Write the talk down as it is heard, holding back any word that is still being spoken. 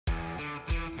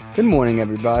Good morning,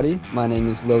 everybody. My name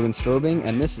is Logan Strobing,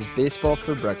 and this is Baseball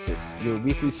for Breakfast, your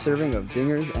weekly serving of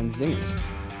dingers and zingers.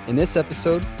 In this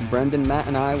episode, Brendan, Matt,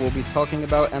 and I will be talking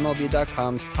about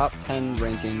MLB.com's top 10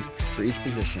 rankings for each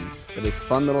position, with a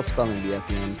fun little spelling bee at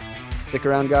the end. Stick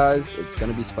around, guys. It's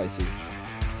going to be spicy.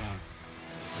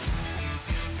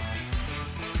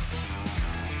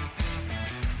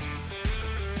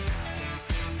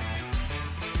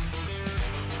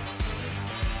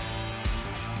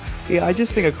 Yeah, I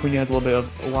just think Acuna has a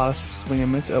lot of swing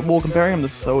and miss. Well, comparing him to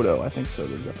Soto, I think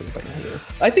Soto's definitely a better hitter.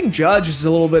 I think Judge is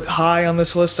a little bit high on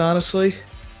this list, honestly.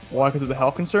 Why? Because of the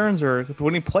health concerns, or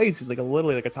when he plays, he's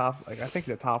literally a top. I think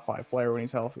he's a top 5 player when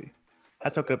he's healthy.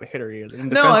 That's how good of a hitter he is.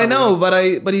 No, I know,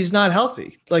 but he's not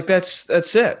healthy. That's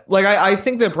it. I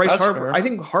think that Bryce Harper. Fair. I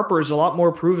think Harper is a lot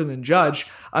more proven than Judge.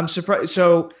 I'm surprised.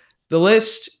 So the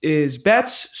list is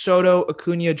Betts, Soto,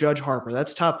 Acuna, Judge, Harper.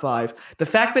 That's top 5. The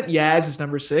fact that Yaz is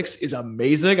number 6 is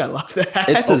amazing. I love that.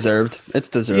 It's deserved.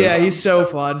 Yeah, he's so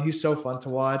fun. He's so fun to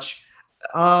watch.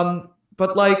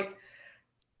 But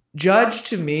Judge,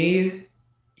 to me,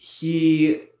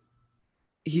 he's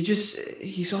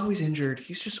always injured.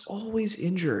 He's just always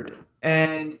injured.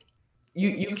 And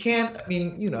you can't,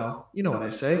 you know what I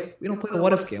say. We don't play the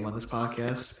what if game on this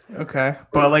podcast. Okay.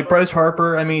 But Bryce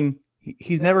Harper,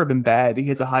 he's never been bad. He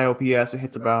hits a high OPS. It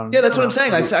hits about. Yeah, that's what I'm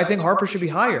saying. I think Harper should be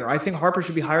higher. I think Harper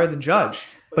should be higher than Judge.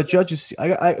 But Judge is,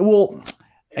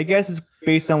 I guess it's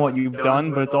based on what you've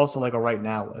done, but it's also a right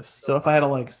now list. So if I had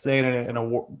to say it in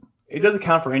a it doesn't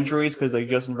count for injuries because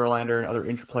Justin Verlander and other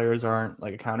injured players aren't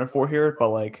accounted for here.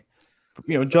 But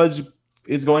Judge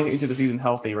is going into the season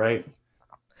healthy, right?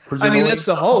 Presumably. That's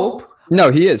the hope.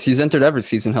 No, he is. He's entered every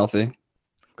season healthy.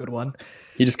 Good one.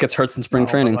 He just gets hurt in spring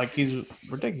training. He's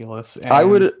ridiculous.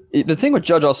 And the thing with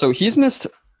Judge also, he's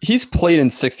played in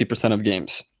 60% of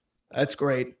games. That's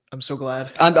great. I'm so glad.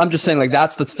 I'm just saying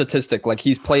that's the statistic.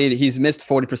 He's missed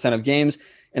 40% of games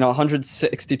in a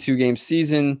 162 game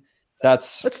season.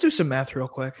 Let's do some math real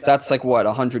quick. That's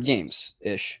 100 games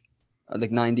ish.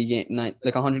 90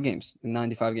 100 games,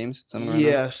 95 games, something like that.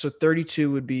 Yeah, so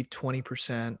 32 would be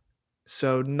 20%.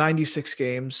 So 96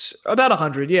 games, about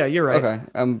 100. Yeah, you're right. Okay,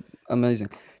 amazing.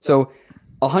 So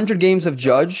 100 games of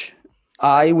Judge,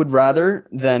 I would rather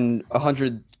than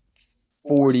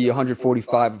 140,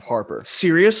 145 of Harper.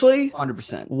 Seriously?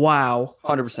 100%. Wow.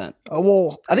 100%.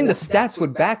 Well, I think the stats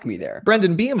would back me there.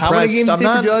 Brendan, be impressed. How many games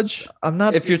for Judge? I'm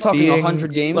not. If you're talking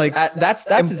 100 games, that's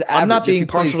his average. I'm not being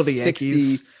partial to the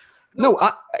Yankees. No,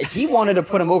 he wanted to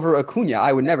put him over Acuna.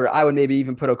 I would never. I would maybe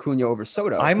even put Acuna over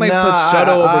Soto. I might put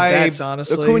Soto over Betts,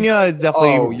 honestly. Acuna is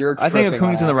definitely. You're I think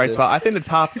Acuna's in the right acid. spot. I think the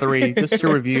top 3, just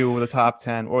to review the top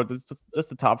 10, or just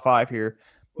the top 5 here.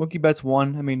 Mookie Betts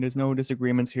 1. There's no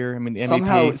disagreements here. The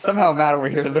MVP. Somehow Matt over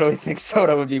here literally thinks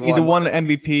Soto would be one. He's the one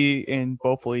MVP in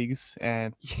both leagues,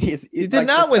 and he did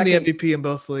not win the MVP in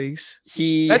both leagues.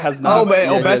 He Betts, has not.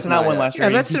 Betts did not win last year.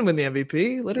 Yeah, Betts didn't win the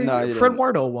MVP. Literally, Fred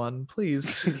Wardo won.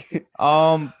 Please.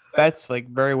 Betts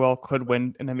very well could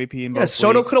win an MVP in both leagues.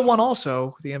 Soto could have won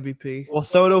also the MVP. Well,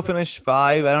 Soto finished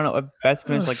 5. I don't know if Betts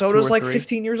finished Soto's 2 or 3.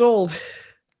 15 years old.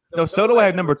 No, Soto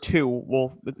had number 2.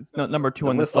 Well, it's not number 2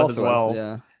 on this list as well.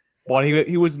 Yeah. But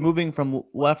he was moving from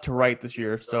left to right this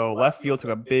year, so left field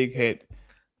took a big hit.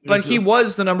 But he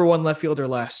was the number 1 left fielder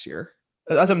last year.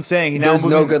 That's what I'm saying. There's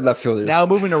no good left fielders. Now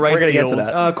moving to right field. We're gonna get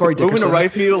to that. Corey Dickerson. Moving to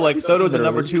right field, Soto's the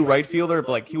number 2 right fielder,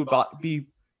 but he would be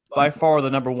by far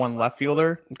the number 1 left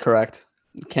fielder. Correct.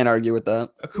 Can't argue with that.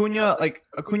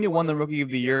 Acuna won the Rookie of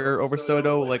the Year over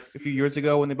Soto a few years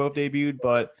ago when they both debuted,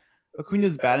 but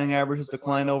Acuna's batting average has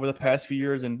declined over the past few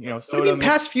years, and Soto.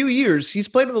 Past few years, he's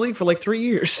played in the league for 3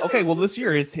 years. Okay, well this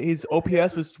year his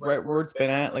OPS was right where it's been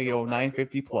at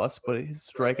 950 plus, but his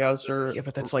strikeouts are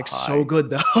but that's high. so good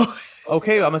though.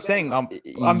 Okay, I'm saying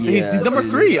he's number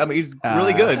 3. He's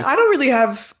really good. I don't really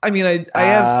have. I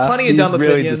have plenty of dumb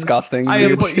really opinions. Disgusting. I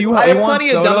have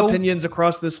plenty of dumb opinions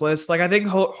across this list. I think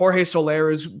Jorge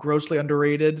Soler is grossly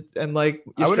underrated, and I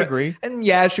would agree. And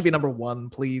it should be number 1,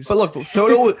 please. But look,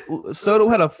 Soto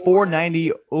had a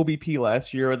 490 OBP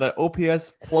last year. That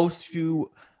OPS close to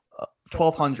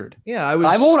 1,200. Yeah, I was.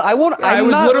 I won't. I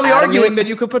was literally arguing that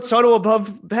you could put Soto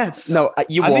above Betts. No,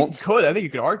 you won't. I think you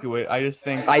could argue it. I just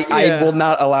think I will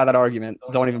not allow that argument.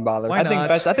 Don't even bother. Why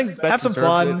not? I think Betts have some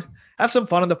fun. It. Have some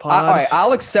fun in the pod. All right,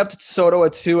 I'll accept Soto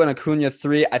at 2 and Acuna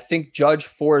 3. I think Judge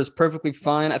 4 is perfectly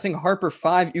fine. I think Harper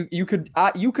 5. You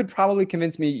could probably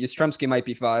convince me Yastrzemski might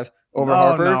be 5. over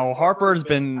Harper. No, Harper's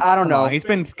been. I don't know. He's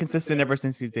been consistent ever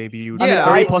since he's debuted. Yeah,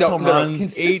 30 plus home runs,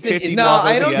 consistent 850. is No, not-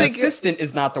 I don't think consistent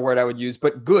is not the word I would use,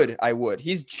 but good I would.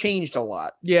 He's changed a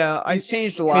lot. Yeah, He's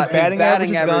changed a His lot. batting average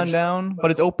has gone down,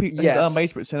 but his Yes. his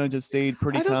base percentage has stayed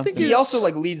pretty I don't think constant. He also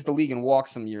like leads the league in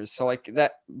walks some years. So like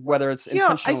that, whether it's yeah.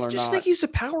 intentional I or just not. think he's a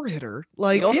power hitter.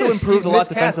 Like, He also Yes, improves he's a lot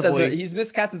miscast as defensively. he's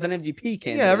miscast as an MVP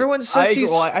candidate. yeah, everyone I says agree.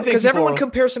 he's Well, I think because everyone people-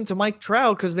 compares him to Mike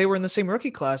Trout because they were in the same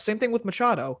rookie class. Same thing with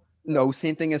Machado. No,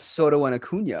 same thing as Soto and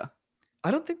Acuna. I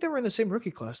don't think they were in the same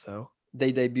rookie class though.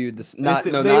 They debuted this They not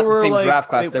were the same like- draft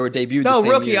class. they- They were debuted. No, the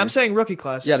same rookie. year. I'm saying rookie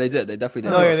class. Yeah, they did. They definitely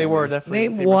did. No, the yeah, they same were year. definitely. the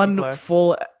Name same rookie one class.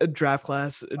 full draft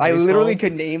class. in I literally baseball.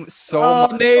 could name so Oh,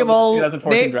 much. name from the all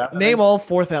 2014 draft. name all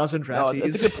 4,000 No, that's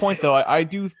draftees. a good point though. I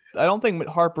don't think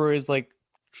Harper is like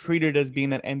treated as being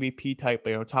that MVP type,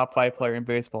 top 5 player in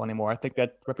baseball anymore. I think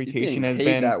that He's reputation being has paid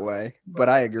been that way, but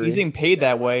I agree. he's being paid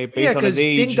that way based Yeah, on his because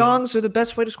age. ding dongs are the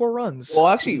best way to score runs. Well,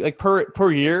 actually, like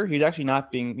per year, he's actually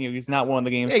not being. He's not one of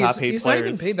the game's yeah, top paid he's not players.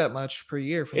 even paid that much per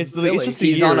year. From It's Philly. just the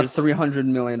He's on a years. $300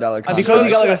 million contract. because he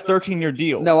got so- like a 13-year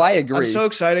deal. No, I agree. I'm so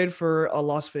excited for a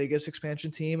Las Vegas expansion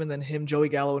team, and then him, Joey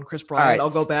Gallo, and Chris All Bryant. right, I'll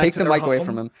go back. take to the their mic away home.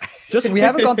 from him. Just we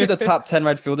haven't gone through the top 10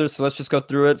 right fielders, so let's just go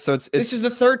through it. So it's This is the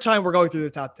third time we're going through the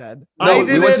top 10. no,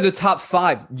 we went to the top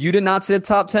 5. You did not say the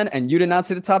top 10, and you did not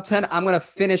say the top 10. I'm gonna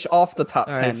finish off the top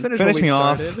All 10. right, finish Finish what we me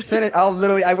off. started. I'll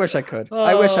literally. I wish I could.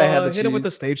 I wish I had the hit him with the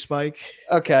cheese. stage spike.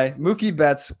 Okay, Mookie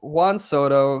Betts, Juan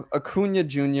Soto, Acuna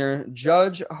Jr.,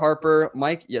 Judge, Harper,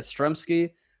 Mike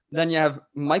Yastrzemski. Then you have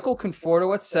Michael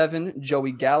Conforto at 7,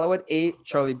 Joey Gallo at 8,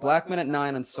 Charlie Blackmon at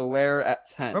 9, and Soler at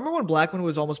 10. Remember when Blackman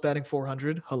was almost batting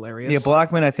 400? Hilarious. Yeah,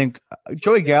 Blackman. I think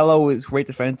Joey Gallo is great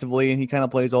defensively, and he kind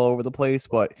of plays all over the place.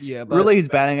 But Yeah, but really, his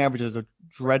batting averages are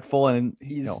dreadful, and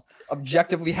He's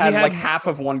objectively had, had- like half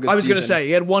of one good I was season. gonna say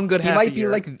he had one good He half. might a be year.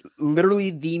 like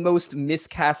literally the most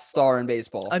miscast star in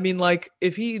baseball. I mean, like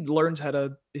if he learns how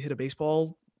to hit a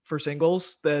baseball for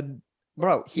singles, then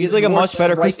Bro, he he's has like a more much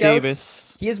better Chris strikeouts.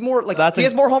 Davis. He has more like That's he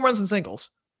has more home runs than singles.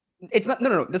 it's not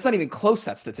no. That's not even close.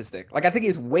 That statistic. Like I think he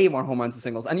has way more home runs than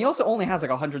singles, and he also only has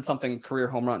like 100 something career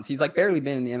home runs. He's like barely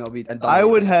been in the MLB. And done I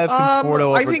would anything. have Conforto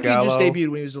over I think Gallo. he just debuted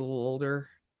when he was a little older.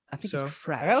 I think so- he's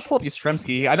trash. I gotta pull up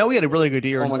Yastrzemski. I know he had a really good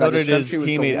year, Oh and my so God, did his Yastrzemski was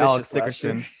teammate Alex delicious last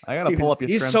year. Dickerson. I gotta He pull was- up Yastrzemski.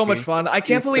 He's so much fun. I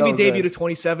can't He's believe he so debuted good. at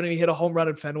 27 and he hit a home run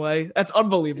in Fenway. That's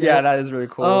unbelievable. Yeah, that is really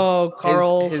cool. Oh,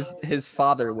 Carl His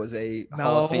father was a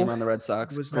Hall of No, Famer on the Red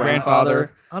Sox. was not.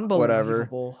 Grandfather.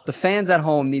 Unbelievable. The fans at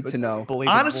home need to It's know.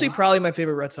 unbelievable. Honestly, probably my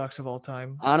favorite Red Sox of all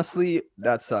time. Honestly,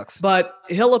 that sucks. But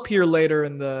he'll appear later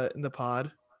in the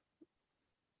pod.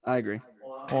 I agree.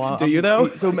 Well, Do you though?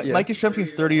 So Yeah. Mike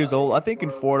Yastrzemski's 30 years old. I think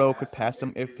Conforto could pass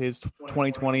him if his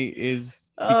 2020 is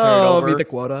to be carried Oh, over. beat the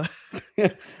quota.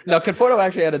 No, Conforto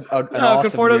actually had an No,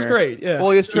 awesome Conforto's year. great. Yeah.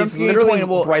 Well, He's Yastrzemski in literally 20,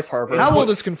 well, Bryce Harper. How old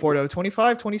is Conforto?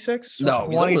 25, 26? No,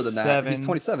 he's older than that. 27. He's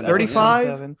 27. I think, 35,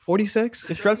 27. 46?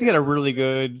 Yastrzemski had a really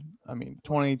good. I mean,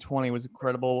 2020 was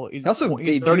incredible. He's, He also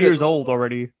he's debuted 30 at- years old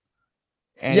already.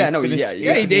 And Yeah, he no, finished- yeah,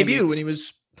 Yeah, he maybe- debuted when he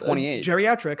was 28.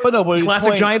 Geriatric. But no, but his Classic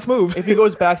point- Giants move. If he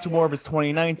goes back to more of his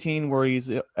 2019, where he's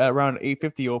at around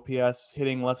 850 OPS,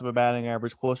 hitting less of a batting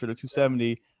average, closer to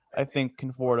 270, I think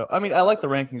Conforto. I mean, I like the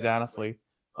rankings honestly.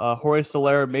 Jorge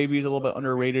Soler, maybe he's a little bit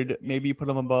underrated. Maybe you put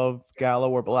him above Gallo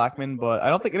or Blackman, but I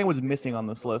don't think anyone's missing on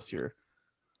this list here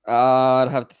I'd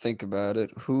have to think about it.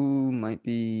 Who might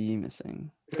be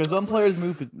missing? because some players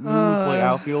play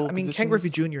outfield. I mean, Ken Griffey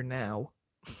positions. Jr. now.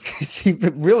 He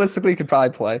realistically could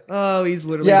probably play. Oh, he's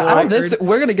literally Yeah, I don't. record. This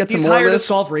we're gonna get to He's more hired to lists.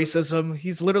 solve racism.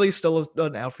 He's literally still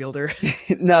an outfielder.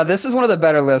 No, this is one of the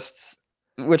better lists.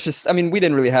 Which is, I mean, we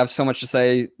didn't really have so much to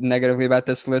say negatively about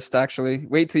this list. Actually,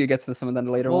 wait till you get to some of the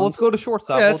later Well, ones. let's go to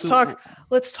shortstop. Yeah, We'll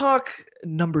let's talk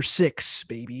number 6,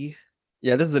 baby.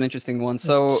 Yeah, this is an interesting one.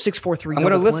 So 6-4-3. I'm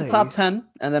gonna double list the play. top 10,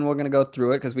 and then we're gonna go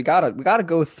through it because we gotta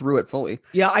go through it fully.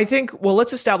 Yeah, I think. Well,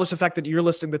 let's establish the fact that you're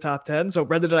listing the top 10. So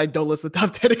Brendan and I don't list the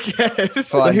top 10 again.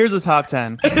 So Fine. here's the top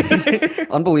 10.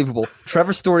 Unbelievable.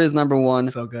 Trevor Story is number 1.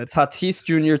 So good. Tatis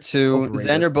Jr. 2. Overrated.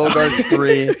 Xander Bogaerts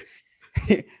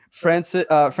 3.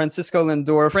 Francisco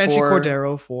Lindor Franchi 4.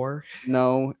 Cordero 4.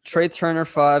 No. Trey Turner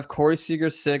 5. Corey Seager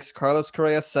 6. Carlos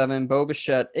Correa 7. Bo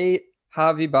Bichette 8.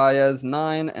 Javi Baez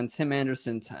 9. And Tim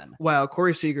Anderson 10. Wow,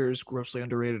 Corey Seager is grossly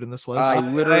underrated in this list. I I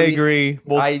literally agree.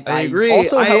 Well, I agree.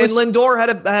 Also, how and is- Lindor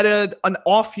had an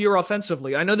off year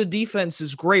offensively. I know the defense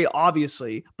is great,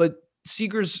 obviously, but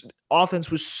Seager's offense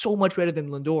was so much better than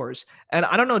Lindor's. And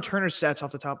I don't know Turner's stats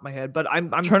off the top of my head, but I'm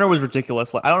Turner was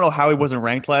ridiculous. Like, I don't know how he wasn't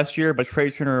ranked last year, but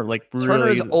Trey Turner, like, really. Turner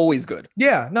is always good.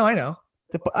 yeah, no, I know.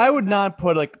 I would not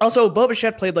put like. Also, Bo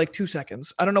Bichette played like 2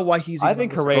 seconds. I don't know why he's. I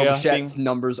think Correa. Bichette's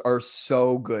numbers are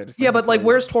so good. Yeah, but like,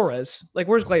 where's Torres? Like,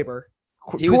 where's Glaber?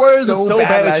 Torres is so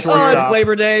bad at shortstop. Oh, it's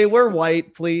Glaber Day. We're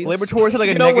white, please. Torres had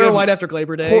like we're white after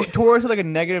Glaber Day. Torres had like a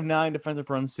 -9 defensive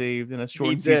runs saved in a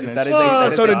short season.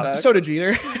 So did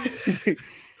Jeter.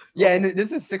 Yeah, and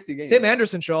this is 60 games. Tim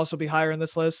Anderson should also be higher in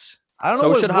this list. I don't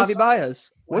know. So should Javi Baez.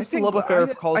 What's the love affair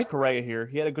of Carlos Correa here?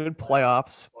 He had a good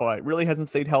playoffs, but really hasn't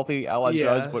stayed healthy. A la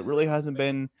Judge, but really hasn't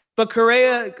been. But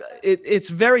Correa, it's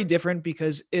very different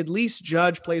because at least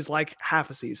Judge plays like half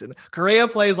a season. Correa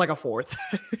plays like a fourth.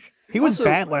 He was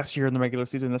bad last year in the regular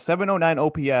season. The 709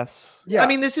 OPS. Yeah, I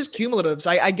mean this is cumulatives.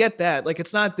 I get that. Like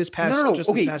it's not this past. No. Just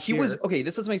okay, this past he year. was okay.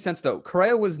 This doesn't make sense though.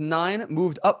 Correa was 9,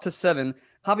 moved up to 7.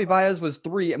 Javi Baez was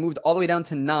 3 and moved all the way down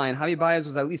to 9. Javi Baez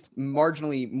was at least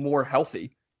marginally more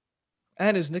healthy.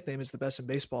 And his nickname is the best in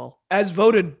baseball, as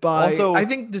voted by, I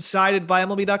think decided by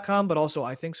MLB.com, but also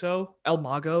I think so. El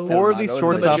Mago. 4 of these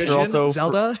shortstops are also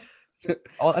Zelda.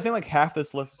 I think like half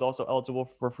this list is also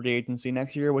eligible for free agency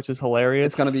next year, which is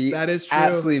hilarious. It's going to be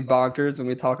absolutely bonkers when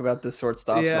we talk about the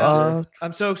shortstops. Yeah,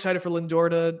 I'm so excited for Lindor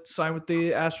to sign with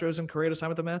the Astros and Correa to sign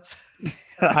with the Mets.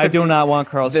 I do not want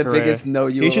Carlos Correa. The biggest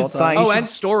no-you of all time. And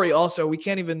Story also. We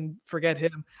can't even forget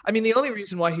him. I mean, the only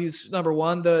reason why he's number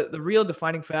one, the real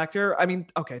defining factor. I mean,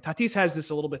 okay, Tatis has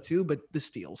this a little bit too, but the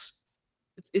steals.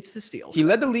 It's the steals. He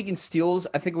led the league in steals.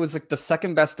 I think it was like the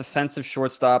second best defensive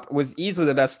shortstop. Was easily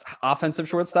the best offensive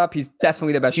shortstop. He's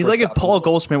definitely the best. He's shortstop. like a Paul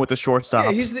Goldschmidt with the shortstop.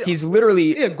 Yeah, he's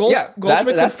literally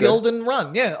Goldschmidt can field and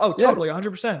run. Yeah. Oh, totally,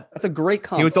 100%. That's a great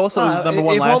comp. He was also number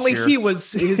one last year. If only he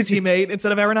was his teammate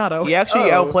instead of Arenado. He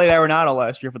actually outplayed Arenado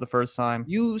last year for the first time.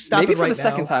 You stop maybe it right now. Maybe for the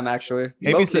second time actually.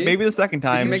 Maybe the second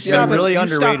time. He's really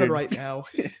underrated. Stop it right now.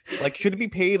 Like, should it be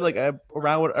paid like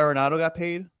around what Arenado got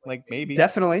paid? Like maybe.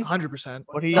 Definitely. 100%.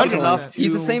 But he did enough.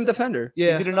 He's the same defender.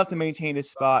 Yeah. He did enough to maintain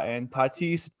his spot, and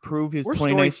Tatis proved his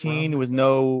 2019 was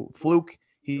no fluke.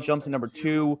 He jumps to number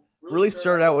 2. Really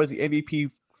started out as the MVP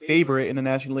favorite in the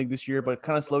National League this year, but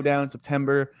kind of slowed down in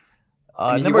September.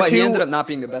 Number 2, he ended up not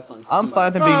being the best on his team. I'm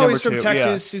fine with him being number 2. He's from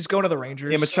Texas. He's going to the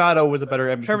Rangers. Yeah, Machado was a better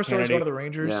MVP Trevor Story's candidate. going to the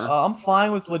Rangers. Yeah. I'm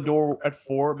fine with Lindor at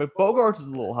 4, but Bogarts is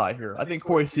a little high here. I think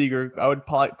Corey Seager, I would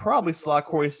probably slot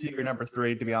Corey Seager number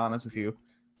 3, to be honest with you.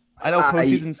 I know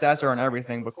postseason stats aren't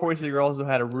everything, but Corey Seager also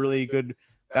had a really good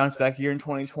bounce back year in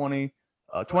 2020.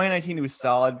 2019, he was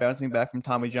solid, bouncing back from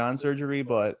Tommy John surgery,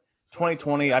 but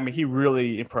 2020, I mean, he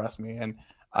really impressed me. And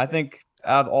I think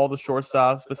out of all the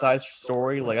shortstops besides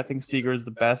Story, like I think Seager is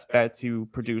the best bet to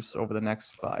produce over the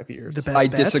next 5 years. I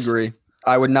disagree.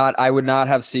 I would not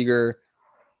have Seager.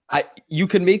 You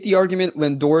could make the argument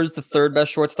Lindor is the 3rd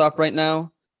best shortstop right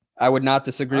now. I would not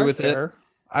disagree with it.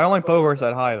 I don't like Bogarts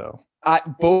that high though.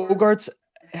 Bogarts,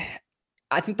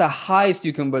 I think the highest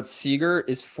you can put Seager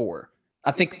is 4.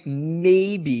 I think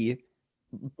maybe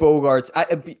Bogarts.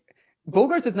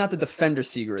 Bogarts is not the defender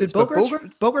Seager is.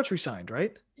 Bogarts resigned,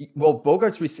 right? Well,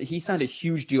 Bogarts he signed a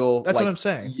huge deal. That's what I'm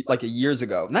saying. Like years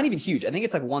ago. Not even huge. I think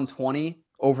it's like 120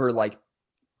 over like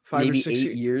 5 maybe or 6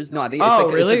 8 years. No, I think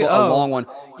it's a long one.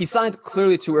 He signed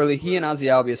clearly too early. He and Ozzie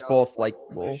Albies both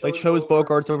they chose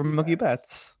Bogarts over Mookie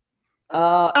Betts.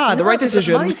 The right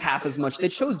decision. The money's half as much. They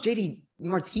chose JD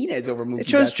Martinez over Mookie. They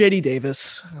chose Betts. JD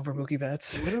Davis over Mookie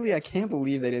Betts. Literally, I can't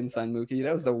believe they didn't sign Mookie.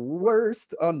 That was the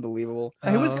worst. Unbelievable.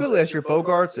 He was good last year.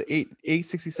 Bogarts,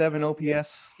 867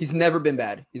 OPS. He's never been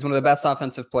bad. He's one of the best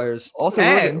offensive players. Also,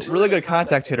 really good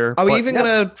contact hitter. Are we even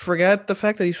going to forget the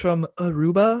fact that he's from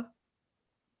Aruba?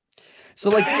 So,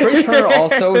 like, Trey Turner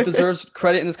also deserves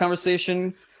credit in this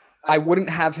conversation. I wouldn't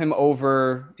have him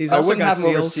over. I wouldn't have him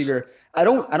over Seager. I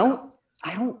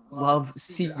don't love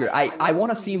Seager. I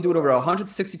want to see him do it over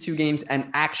 162 games and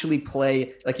actually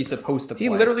play like he's supposed to play. He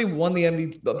literally won the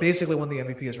MVP, basically won the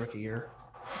MVP his rookie year,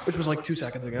 which was like 2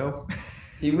 seconds ago.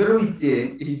 He literally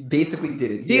did. He basically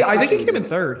did it. I think he came in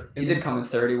 3rd. He did come in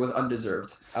 3rd. It was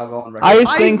undeserved. I'll go on record.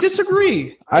 I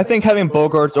disagree. I think having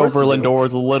Bogarts over Lindor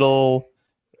is a little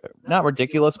not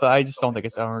ridiculous, but I just don't think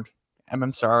it's earned.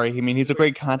 I'm sorry. I mean, he's a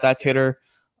great contact hitter.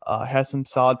 Has some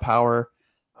solid power.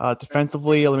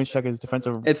 Defensively, let me check his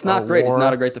defensive. It's not great. He's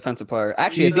not a great defensive player.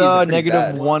 Actually, he's a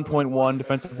negative 1.1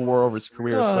 defensive WAR over his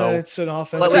career. So it's an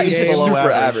offensive game. He's just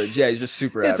super average. Yeah, he's just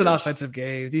super average. It's an offensive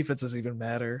game. Defense doesn't even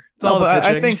matter. It's all but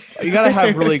I think you gotta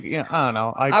have really. I don't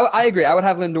know. I agree. I would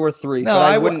have Lindor 3. No,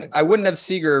 but I wouldn't have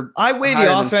Seager. I weigh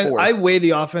the offense. I weigh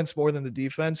the offense more than the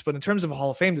defense. But in terms of a Hall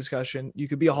of Fame discussion, you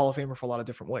could be a Hall of Famer for a lot of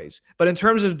different ways. But in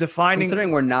terms of defining, considering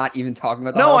we're not even talking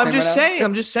about. I'm just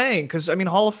saying because I mean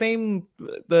Hall of Fame,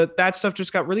 that stuff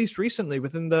just got released recently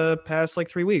within the past like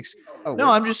 3 weeks.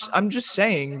 I'm just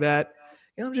saying that.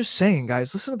 I'm just saying,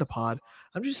 guys, listen to the pod.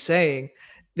 I'm just saying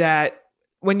that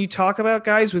when you talk about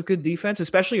guys with good defense,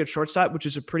 especially at shortstop, which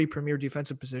is a pretty premier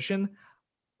defensive position,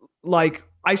 like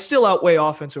I still outweigh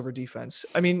offense over defense.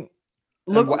 I mean,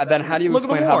 look. Then how do you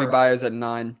explain Javi Baez at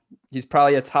 9? He's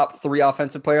probably a top 3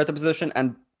 offensive player at the position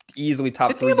and easily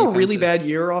top 3. Did he have a really bad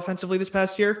year offensively this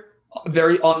past year?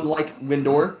 Very unlike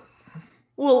Lindor.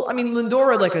 Well, I mean,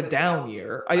 Lindor had like a down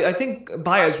year. I think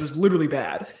Baez was literally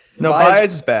bad. No, Baez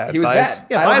was bad. He was bad.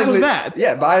 Yeah, Baez was bad.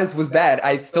 Yeah, Baez was bad.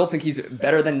 I still think he's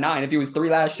better than 9. If he was 3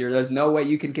 last year, there's no way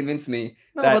you can convince me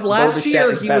that but last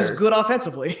year he was good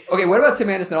offensively. Okay, what about Tim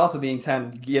Anderson also being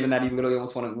 10, given that he literally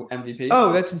almost won an MVP?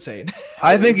 Oh, that's insane.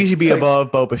 I think he should be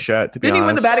above Bo Bichette, to be honest. Didn't he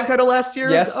win the batting title last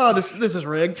year? Yes. Oh, this is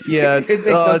rigged. Yeah,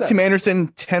 Tim Anderson,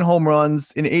 10 home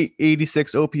runs in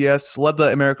 886 OPS, led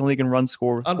the American League in run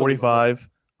score with 45.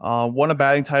 Won a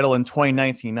batting title in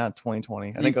 2019, not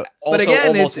 2020. I think. But again,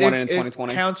 almost won it in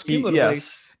 2020. Counts cumulatively.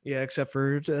 Yes. Yeah, except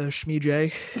for Shmi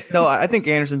J. No, I think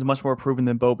Anderson's much more proven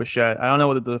than Bo Bichette. I don't know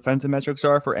what the defensive metrics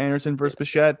are for Anderson versus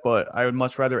Bichette, but I would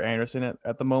much rather Anderson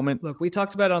at the moment. Look, we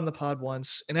talked about it on the pod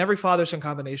once. In every father-son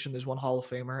combination, there's one Hall of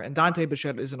Famer, and Dante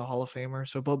Bichette isn't a Hall of Famer,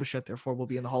 so Bo Bichette therefore will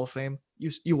be in the Hall of Fame.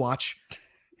 You watch.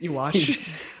 You watch.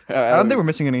 I don't think we're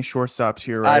missing any shortstops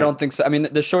here, right? I don't think so. I mean,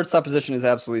 the shortstop position is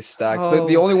absolutely stacked.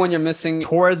 The only one you're missing,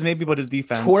 Torres maybe, but his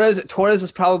defense. Torres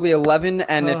is probably 11,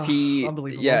 and if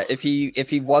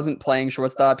he wasn't playing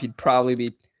shortstop, he'd probably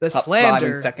be top 5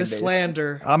 in second base.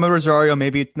 Slander. Ahmed Rosario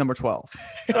maybe number 12.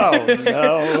 Oh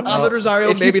no, Ahmed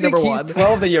Rosario maybe number 1. He's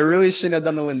 12, then you really shouldn't have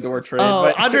done the Lindor trade.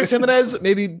 Oh, Andres Jimenez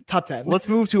maybe top 10. Let's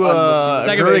move to a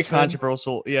very baseman.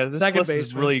 controversial. Yeah, this list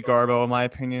is really garbo in my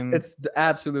opinion. It's the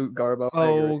absolute garbo.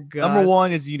 Oh god. Number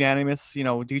 1 is unanimous.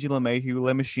 DJ LeMahieu,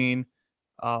 Le Machine.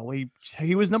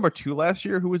 He was number 2 last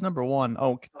year. Who was number 1?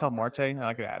 Oh, Ketel Marte.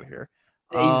 I get out of here.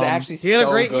 He's actually he had a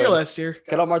great year last year.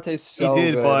 Ketel Marte's so he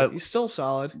did, good. but he's still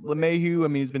solid. LeMahieu, I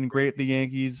mean, he's been great at the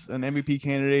Yankees, an MVP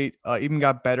candidate. Even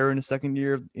got better in his second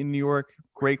year in New York.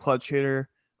 Great clutch hitter.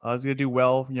 He's gonna do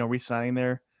well, re-signing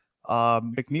there.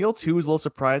 McNeil too is a little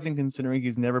surprising considering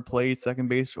he's never played second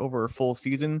base over a full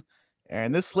season.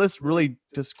 And this list really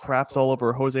just craps all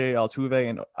over Jose Altuve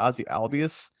and Ozzie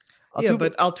Albies. Yeah,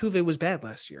 but Altuve was bad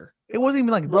last year. It wasn't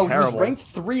even Bro, terrible. He was ranked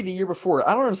 3 the year before.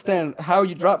 I don't understand how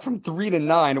you dropped from 3 to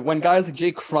 9 when guys like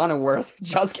Jake Cronenworth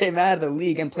just came out of the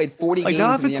league and played 40 games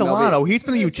Donovan in the Solano, MLB. he's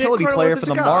been a utility player for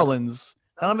the Marlins.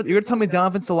 You're going to tell me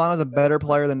Donovan Solano is a better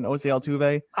player than Jose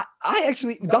Altuve? I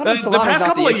actually, Donovan Solano the past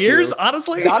couple of years,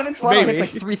 honestly, Donovan Solano hits like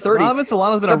 330. Donovan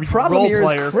Solano's been a role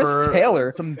player Chris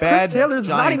Taylor. Some bad Chris Taylor is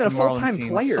not even a Giants and full-time Marlins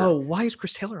player. Oh, why is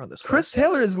Chris Taylor on this list? Chris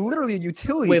Taylor is literally a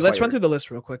utility Wait, player. let's run through the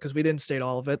list real quick because we didn't state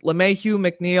all of it. LeMahieu,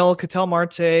 McNeil, Ketel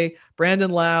Marte,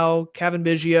 Brandon Lau, Kevin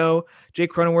Biggio,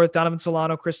 Jake Cronenworth, Donovan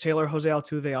Solano, Chris Taylor, Jose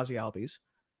Altuve, Ozzie Albies.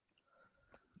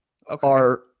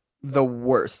 Are the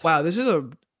worst. Wow, this is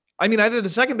either the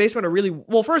second basemen are really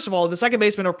well. First of all, the second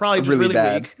basemen are probably just really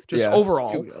bad. weak, just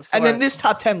overall. And then this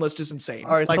top 10 list is insane.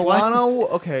 All right, Solano.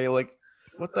 Okay, what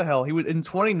the hell? He was in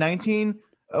 2019.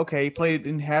 Okay, he played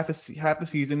in half the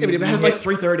season. Yeah, but he batted like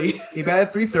 330. He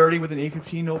batted 330 with an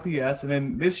 815 OPS, and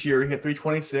then this year he hit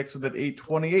 326 with an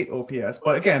 828 OPS.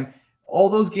 But again, all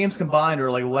those games combined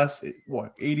are like less.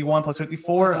 81 plus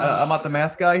 54. I'm not the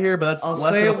math guy here, but that's I'll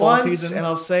less say than a it full once, season. and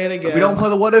I'll say it again. We don't play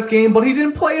the what if game, but he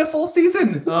didn't play a full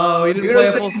season. Oh, he didn't You're play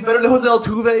a gonna full say he's season. better than Jose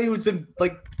Altuve, who's been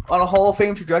on a Hall of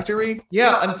Fame trajectory.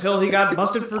 Yeah, until he got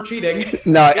busted for cheating.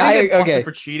 No, He didn't get busted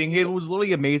for cheating. He was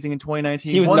literally amazing in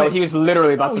 2019. He was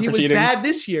literally busted for cheating. He was bad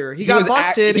this year. He got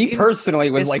busted. He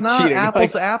personally was it's not cheating.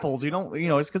 apples to apples. You don't.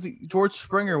 It's because George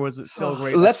Springer was still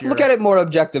great. Let's look at it more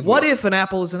objectively. What if an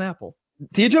apple is an apple?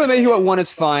 DJ LeMahieu at 1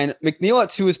 is fine. McNeil at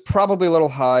 2 is probably a little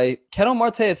high. Ketel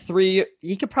Marte at 3,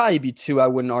 he could probably be 2. I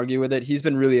wouldn't argue with it. He's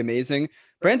been really amazing.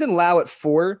 Brandon Lau at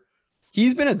 4,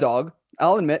 he's been a dog.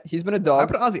 I'll admit, he's been a dog. I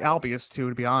put Ozzie Albies 2,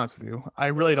 to be honest with you. I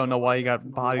really don't know why he got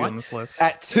bodied on this list.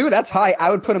 At 2, that's high.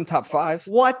 I would put him top 5.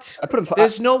 What? I put him.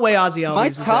 There's no way Ozzie Albies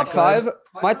is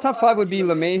My top 5 would be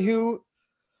LeMahieu.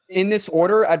 In this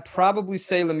order, I'd probably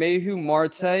say LeMahieu,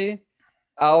 Marte,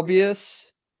 Albies,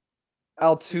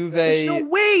 Altuve. There's no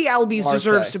way Albies Marte.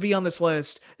 deserves to be on this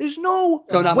list. There's no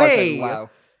not way. Marte. Wow.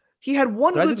 He had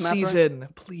one Did I good do the math right? season.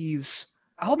 Please.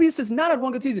 Albies has not had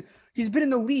one good season. He's been in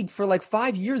the league for like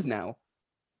 5 years now.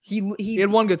 He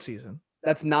had one good season.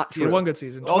 That's not He true. had one good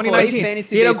season. Also, 2019.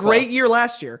 He had a great year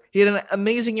last year. He had an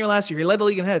amazing year last year. He led the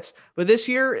league in hits. But this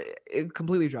year, it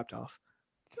completely dropped off.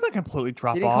 It's not completely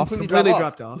dropped He didn't off. completely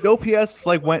Dropped off. The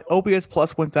OPS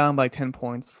plus went down by 10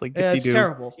 points. Yeah, it's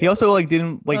terrible. He also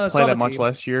didn't play that much team.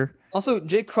 last year. Also,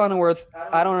 Jake Cronenworth,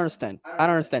 I don't understand.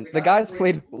 The guy's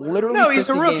played literally. No, he's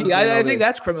a 50 rookie. games in I MLB. think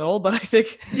that's criminal, but I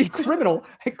think criminal.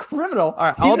 All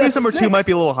right, He's Albius at number 2 6. might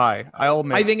be a little high. I'll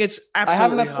admit. I think it's I absolutely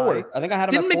have him at high. 4. I think I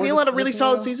had him Didn't at 4. McNeil this- have a really this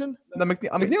solid year. season?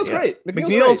 McNeil's great.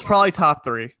 McNeil's probably top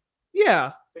 3.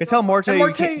 Yeah. You tell Marte. And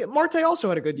you can't- Marte also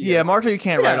had a good year. Yeah, Marte you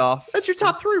can't write off. That's your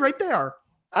top 3 right there.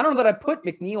 I don't know that I put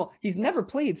McNeil. He's never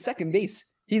played second base.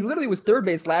 He literally was third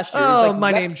base last year. Oh, He's like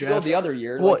my left name, field Jeff. The other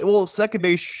year. Well, second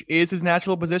base is his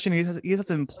natural position. He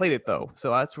hasn't played it though,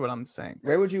 so that's what I'm saying.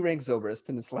 Where would you rank Zobrist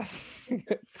in this list?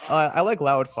 I like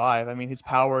Lau at 5. I mean, his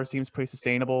power seems pretty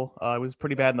sustainable. It was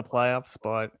pretty bad in the playoffs,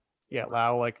 but yeah,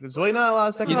 Lau, like, there's really not a lot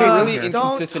of second He's base a in really here. Don't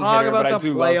inconsistent talk hitter, about but I the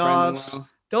do love Brandon playoffs. Lowe.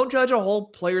 Don't judge a whole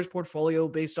player's portfolio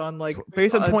based on like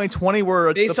Based on 2020, where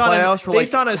the based on playoffs were like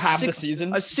based on a half the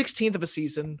season. a 16th of a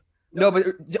season. No, but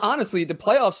honestly, the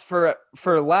playoffs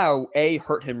for Lau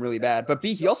hurt him really bad, but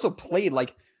B, he also played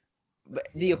like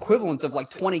the equivalent of like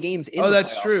 20 games in Oh, the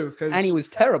that's playoffs, true, 'cause- and he was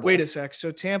terrible. Wait a sec.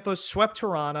 So Tampa swept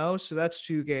Toronto, so that's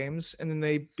 2 games, and then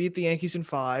they beat the Yankees in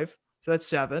 5, so that's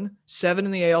 7. 7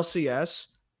 in the ALCS,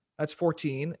 that's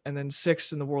 14, and then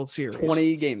 6 in the World Series.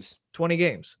 20 games. 20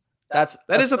 games.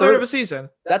 That is a third of a season.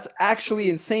 That's actually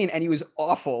insane, and he was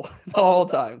awful the whole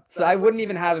time. So I wouldn't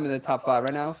even have him in the top 5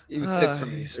 right now. He was 6 for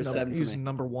me, or He's 7 he's for me.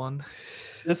 number 1.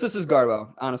 This is Garbo,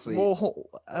 honestly. Well,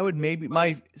 I would maybe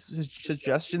my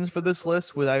suggestions for this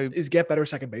list would Is get better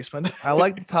second baseman. I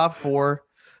like the top 4.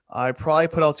 I probably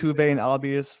put Altuve and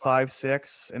Albius 5,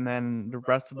 6, and then the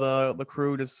rest of the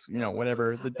crew just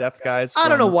whatever the depth guys. I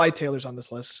don't know from- why Taylor's on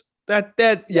this list. That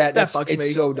that's bugs it's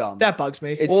me. so dumb. That bugs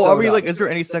me. It's Well, so are we dumb. like? Is there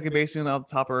any second baseman on the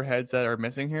top of our heads that are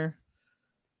missing here?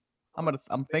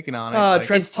 I'm thinking on it. like-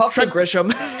 Trent, It's tough Trent 'cause-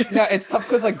 Grisham. No, it's tough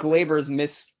because like Glaber's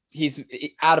he's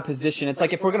out of position. It's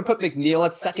like if we're gonna put McNeil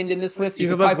at second in this list, You you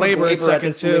could could probably put put Gleyber at Glaber at second,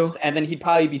 this too. list, and then he'd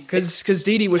probably be sixth. Because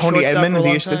Didi was Tony shortstop Edman for a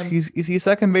long is time. is he a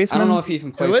second baseman? I don't know if he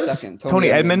even plays is? second. Tony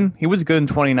Edman. He was good in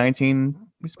 2019.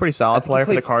 He's a pretty I solid think he player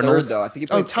for the played Cardinals. Third, though. I think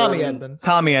he Oh, played Tommy third. Edman.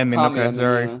 Tommy Edman. Tommy Okay, Edman,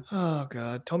 sorry. yeah. Oh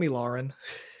God, Tommy Lauren.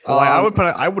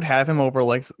 I would have him over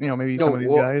like maybe No, some of these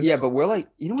well, guys. yeah, but we're like,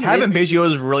 you know what? Kevin it is? Biggio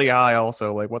is really high.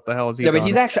 Also, like, what the hell is he? Yeah, but done?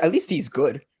 he's actually at least he's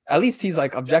good. At least he's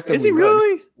like objectively. Is he good.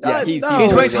 really? Yeah, he's no. He's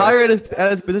really ranked good. higher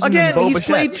at his position Again, than Bo he's Bichette.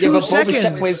 played Yeah, 2 but Bo Bichette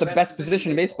seconds. plays the best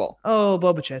position in baseball. Oh,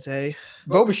 Bobichette.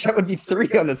 Bo Bichette would be 3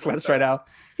 on this list right now.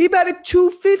 He batted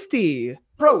 250.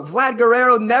 Bro, Vlad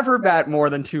Guerrero never bat more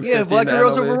than 250. Yeah, Vlad in the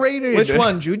Guerrero's MLB. overrated. Which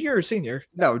one, junior or senior?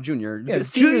 No, junior. Yeah, The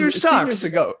junior sucks. Senior's the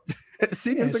goat.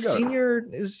 Senior's the goat. Senior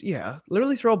is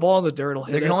literally throw a ball in the dirt. It'll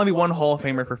hit There can it. only be one Hall of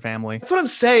Famer per family. That's what I'm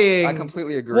saying. I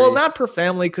completely agree. Well, not per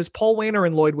family, because Paul Wainer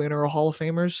and Lloyd Wainer are Hall of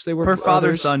Famers. They were Per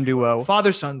brothers. father-son duo.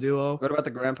 Father-son duo. What about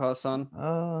the grandpa son?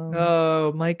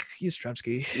 Oh, Mike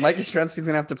Yastrzemski. Mike Yastrzemski's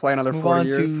gonna have to play another Move 4 on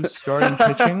years. to starting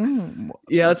pitching.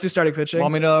 Yeah, let's do starting pitching.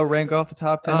 Want me to rank off the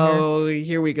top 10 here? Oh,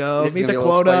 here we go. It's Meet gonna the be a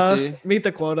little quota. spicy. Meet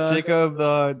the quota. Jacob,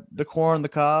 the corn, the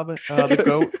cob, the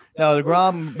goat. Now,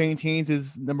 DeGrom maintains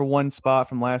his number 1 spot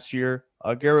from last year.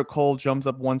 Garrett Cole jumps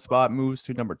up 1 spot, moves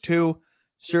to number 2.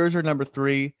 Scherzer, number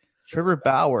 3. Trevor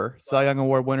Bauer, Cy Young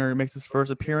Award winner, makes his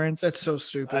first appearance. That's so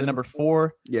stupid. at number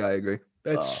 4. Yeah, I agree.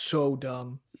 That's so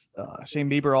dumb. Shane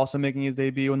Bieber also making his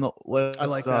debut in the list. I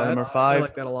like that. Number I 5.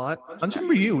 like that a lot.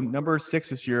 Remember you, number 6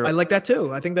 this year. I like that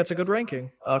too. I think that's a good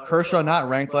ranking. Kershaw not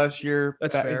ranked last year.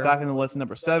 That's He's fair. back in the list,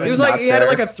 number 7. He was not like he had fair.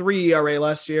 like a 3 ERA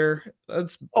last year.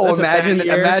 That's Oh, a bad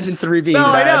imagine year. 3 being No,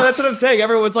 I bad. know. That's what I'm saying.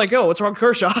 Everyone's like, "Oh, what's wrong, with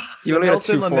Kershaw?" You only got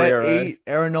Nelson 2 4 Lamet ERA. 8,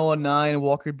 Aaron Nola 9,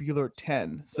 Walker Buehler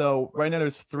 10. So right now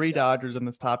there's 3 Dodgers in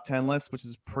this top 10 list, which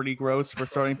is pretty gross for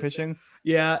starting pitching.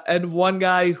 Yeah, and one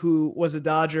guy who was a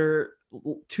Dodger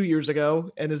 2 years ago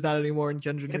and is not anymore in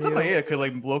Kendrick. It's about could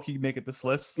like Loki make it this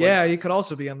list? Like, Yeah, he could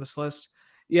also be on this list.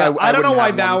 Yeah, I I don't know wouldn't why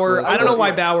have him on this Bauer. list, I don't know but why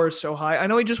yeah. Bauer is so high. I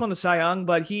know he just won the Cy Young,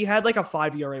 but he had like a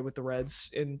 5 ERA with the Reds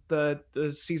in the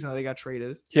season that he got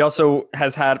traded. He also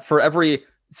has had for every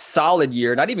solid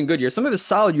year, not even good year. Some of his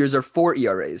solid years are 4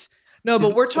 ERAs. No, but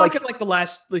Is- we're talking like- like the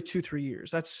last 2-3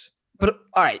 years. That's But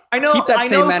all right, I know. keep that I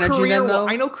same know energy career, then though.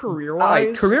 I know career All right,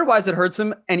 wise. career-wise, it hurts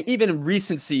him, and even in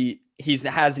recency,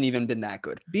 hasn't even been that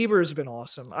good. Bieber's been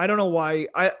awesome. I don't know why.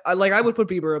 I would put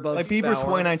Bieber above. Like Bieber Bauer.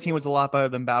 2019 was a lot better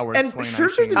than Bauer's And 2019.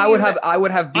 Scherzer didn't I would even-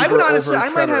 have Bieber I would honestly, over I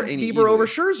might Trevor have any Bieber over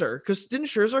easily. Scherzer because didn't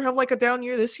Scherzer have like a down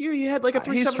year this year? He had like a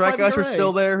His 3.75 strikeouts are ERA.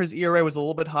 still there. His ERA was a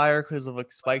little bit higher because of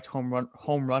like spiked home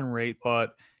run rate,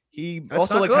 but he That's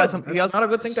also not like good. had some. That's He has, not a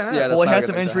good thing to have. Yeah, that's well, he not a had good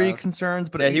some thing to injury have. concerns,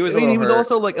 but Yeah, he was a I mean, he little was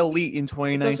hurt. also like elite in It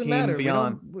doesn't 2019 matter. and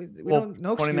beyond. We Well, don't,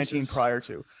 no 2019 excuses. prior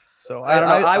to. So I don't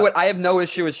know. I have no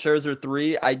issue with Scherzer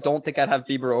 3. I don't think I'd have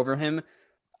Bieber over him.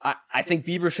 I think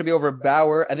Bieber should be over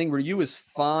Bauer. I think Ryu is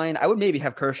fine. I would maybe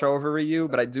have Kershaw over Ryu,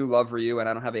 but I do love Ryu, and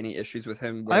I don't have any issues with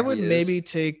him. I would maybe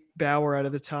take Bauer out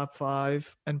of the top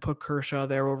 5 and put Kershaw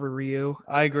there over Ryu.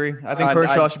 I agree. I think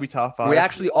Kershaw should be top 5. We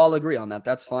actually all agree on that.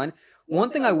 That's fine. One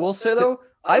thing I will say, though,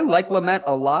 I like Lamet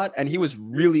a lot, and he was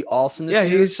really awesome this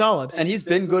year. Yeah, he's solid. And he's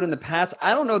been good in the past.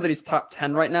 I don't know that he's top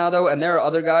 10 right now, though, and there are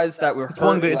other guys that were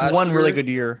hurt It's one really good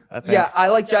year, I think. Yeah, I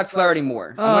like Jack Flaherty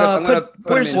more.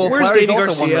 Where's Davey Garcia?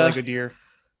 Also one really good year.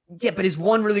 Yeah, but his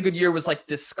one really good year was like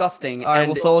disgusting. All right,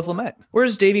 well, so was Lamet.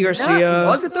 Where's Davey Garcia?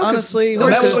 Was it though? Honestly,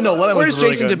 Lamet where's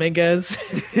really Jason good. Dominguez?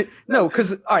 No,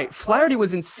 because all right, Flaherty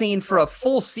was insane for a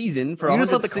full season for You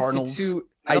just love the 162. Cardinals.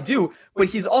 I do, but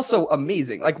he's also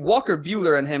amazing. Like Walker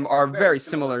Buehler and him are very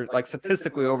similar, like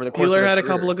statistically over the course. Buehler of had a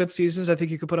career. couple of good seasons. I think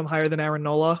you could put him higher than Aaron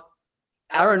Nola.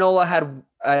 Aaron Nola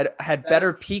had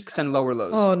better peaks and lower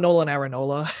lows. Oh, Nolan Aaron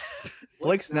Nola.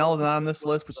 Blake Snell is not on this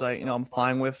list, which I'm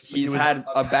fine with. He's had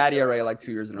a bad ERA like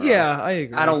 2 years in a row. Yeah, I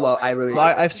agree.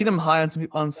 I've seen him high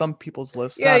on some people's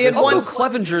lists. Yeah, he had also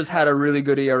Clevenger's had a really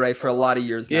good ERA for a lot of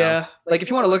years now. Yeah. Like if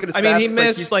you want to look at his stats, I mean, he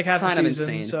missed like half the kind of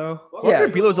season, insane. so Walker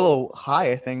Buehler's a little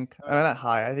high, I think. I mean, not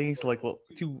high. I think he's like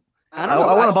too. I don't know.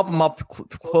 I want to bump him up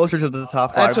closer to the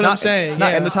top 5. That's what I'm saying.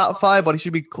 Not in the top 5, but he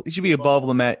should be above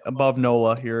Lamet, above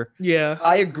Nola here. Yeah,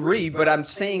 I agree, but I'm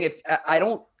saying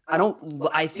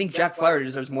I think Jack Flaherty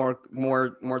deserves more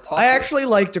talk. I actually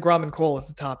like DeGrom and Cole at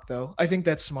the top, though. I think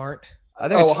that's smart. I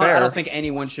think it's fair. I don't think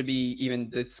anyone should be even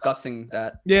discussing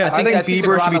that. Yeah, I think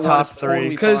Bieber should be top 3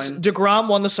 because DeGrom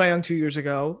won the Cy Young 2 years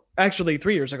ago. Actually,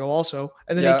 3 years ago, also,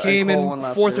 and then he came in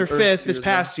 4th or 5th this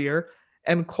past year,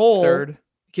 and Cole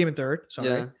came in 3rd.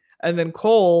 Sorry, and then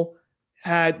Cole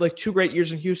had like 2 great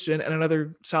years in Houston and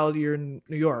another solid year in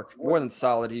New York. More than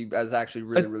solid, he was actually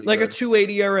really like good. a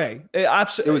 2.80 ERA.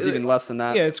 It was even less than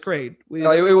that. Yeah, it's great.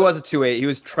 It was a 2.8. He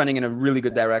was trending in a really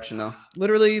good direction, though.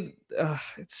 Literally, I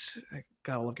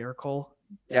gotta love Garrett Cole.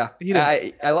 Yeah,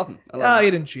 I love him.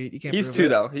 He didn't cheat. You can't. He's prove 2 it.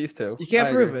 though. He's 2. You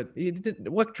can't prove it. He did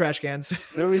what trash cans?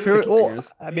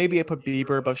 Maybe I put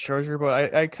Bieber above Scherzer,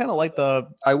 but I kind of like the.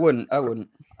 I wouldn't.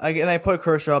 I put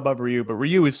Kershaw above Ryu, but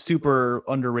Ryu is super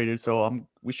underrated, so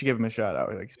we should give him a shout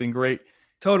out. Like he's been great.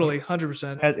 Totally,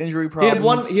 100%. Has injury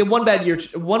problems. He had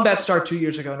one bad start 2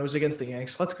 years ago, and it was against the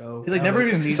Yanks. Let's go. He's never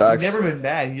been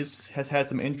bad. He just has had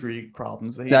some injury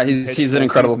problems. He's an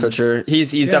incredible pitcher.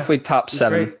 He's definitely top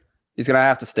 7. Great. He's gonna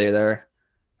have to stay there.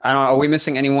 I don't know. Are we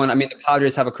missing anyone? I mean, the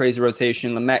Padres have a crazy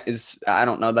rotation. Lamet is. I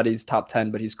don't know that he's top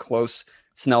 10, but he's close.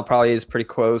 Snell probably is pretty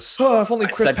close. Oh, if only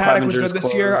Chris Paddock was good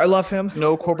this year. I love him.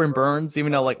 No Corbin Burns,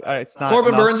 even though it's not.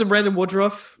 Corbin Burns and Brandon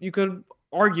Woodruff. You could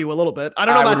argue a little bit. I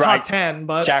don't know about top 10,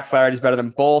 but Jack Flaherty's better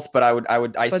than both. But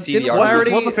I see the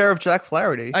argument. Love affair of Jack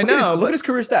Flaherty. I know. Look at his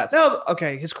career stats. No,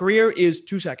 okay, his career is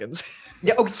 2 seconds.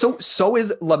 Yeah. Okay. So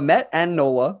is Lamet and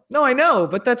Nola. No, I know,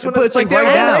 but that's what it's like right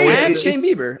now. And Shane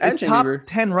Bieber. It's top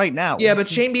 10 right now. Yeah, but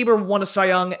Shane Bieber won a Cy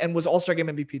Young and was All-Star Game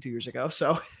MVP 2 years ago.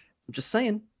 So, just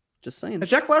saying. Has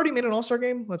Jack Flaherty made an All-Star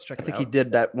game? Let's check it out. I think he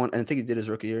did that one. And I think he did his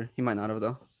rookie year. He might not have,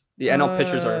 though. The NL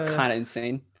pitchers are kind of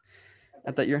insane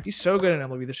at that year. He's so good in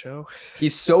MLB The Show.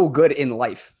 He's so good in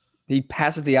life. He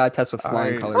passes the eye test with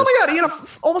flying colors. Oh my God, he had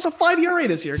almost a 5 ERA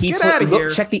this year. Get out of here.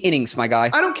 Check the innings, my guy.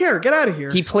 I don't care. Get out of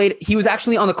here. He was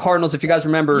actually on the Cardinals, if you guys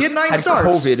remember. He had 9 starts.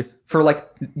 COVID for like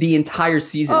the entire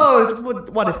season. Oh,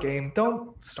 what if game?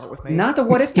 Don't start with me. Not the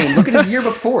what if game. Look at his year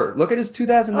before. Look at his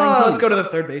 2019. Let's go to the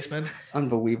third baseman.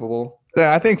 Unbelievable.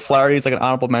 Yeah, I think Flaherty is like an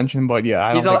honorable mention, but yeah,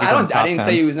 I didn't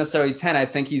say he was necessarily 10. I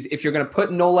think if you're gonna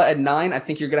put Nola at 9, I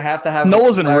think you're gonna have to have.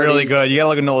 Nola's been really good. You gotta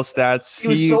look at Nola's stats. He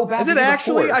was so bad. Is it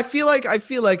actually? Before. I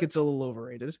feel like it's a little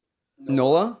overrated.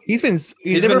 Nola, he's been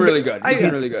really good. He's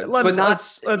been really good, but not.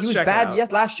 Let's he was check bad.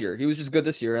 Yes, last year he was just good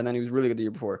this year, and then he was really good the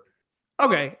year before.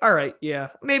 Okay, all right, yeah,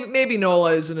 maybe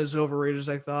Nola isn't as overrated as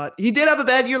I thought. He did have a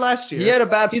bad year last year. He had a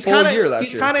bad full year last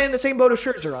year. He's kind of in the same boat as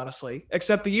Scherzer, honestly,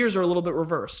 except the years are a little bit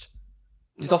reversed.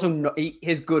 He's also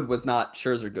his good was not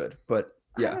Scherzer good, but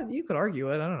yeah, you could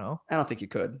argue it. I don't know. I don't think you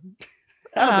could.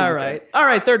 All right,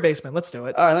 third baseman. Let's do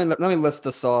it. All right, let me list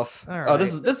this off. All right. Oh,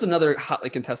 this is another hotly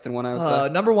contested one. I would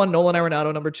say. Number 1, Nolan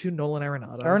Arenado. Number 2, Nolan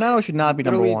Arenado. Arenado should not be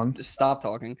number 1. Just stop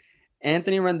talking.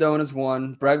 Anthony Rendon is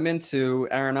 1, Bregman 2,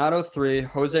 Arenado 3,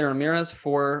 Jose Ramirez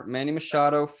 4, Manny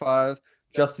Machado 5,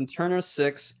 Justin Turner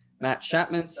 6, Matt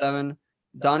Chapman 7,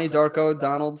 Donnie Darko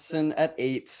Donaldson at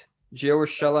 8, Gio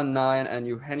Urshela 9, and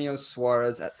Eugenio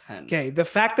Suarez at 10. Okay, the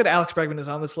fact that Alex Bregman is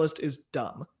on this list is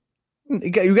dumb. You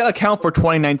got to account for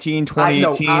 2019,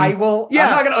 2018. I will. Yeah,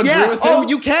 I'm not going to agree with him. Oh,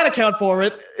 you can account for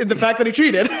it in the fact that he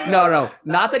cheated. No.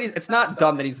 Not that it's not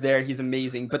dumb that he's there. He's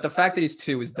amazing. But the fact that he's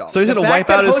 2 is dumb. So he's The going to fact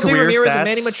wipe out that his Jose career Ramirez stats. and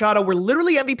Manny Machado were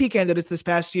literally MVP candidates this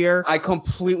past year. I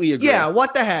completely agree. Yeah,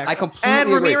 what the heck? I completely And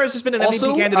agree. Ramirez has been an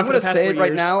Also, MVP candidate I'm for the going to past say 3 it right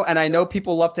years. now, and I know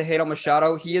people love to hate on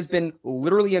Machado. He has been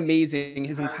literally amazing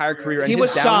his entire career. And He his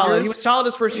was down solid. years- He was solid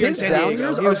his first year in His San down Diego.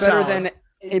 years He are was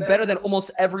better than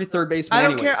almost every third baseman. I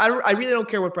don't care. anyways. I really don't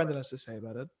care what Brendan has to say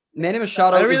about it. Manny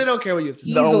Machado. I really is don't care what you have to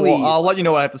say. No, easily- well, I'll let you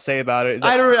know what I have to say about it.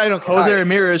 I don't care. Jose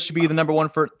Ramirez should be the number 1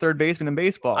 for third baseman in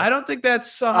baseball. I don't think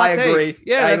that's a hot I take. agree.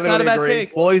 Yeah, I that's not a bad literally agree.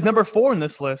 take. Well, he's number 4 in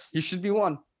this list. He should be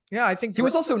 1. Yeah, I think He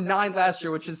was also 9 last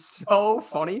year, which is so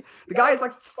funny. The guy has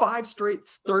like 5 straight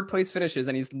third place finishes,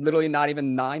 and he's literally not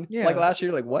even 9 Yeah. like last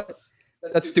year. Like what?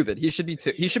 That's stupid. He should be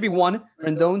 2. He should be 1.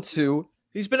 Rendon 2.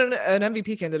 He's been an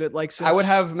MVP candidate like since I would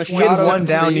have He Machado had 3. one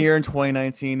down year in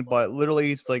 2019, but literally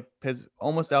he's like has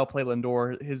almost outplayed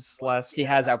Lindor his last. He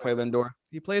has outplayed Lindor.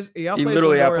 He plays. He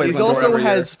literally Lindor. outplays He Lindor also every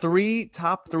year. has 3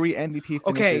 top 3 MVP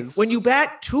Okay, finishes. when you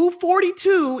bat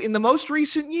 242 in the most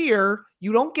recent year,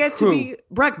 you don't get to Who? be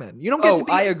Bregman. You don't get to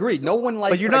be. I agree. No one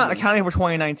likes. but you're not Bregman. accounting for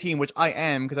 2019, which I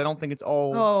am because I don't think it's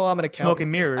all Oh, I'm gonna count. smoke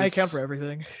and mirrors. I account for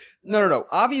everything. No.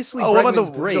 Obviously, Oh, what Bregman's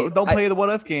about great. don't play the what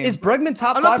if game? Is Bregman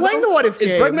top I'm 5? not playing the what if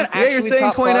Is game. Bregman yeah, actually you're saying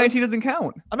top 2019 doesn't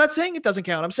count. I'm not saying it doesn't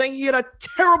count. I'm saying he had a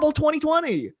terrible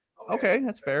 2020. Okay,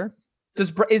 that's fair.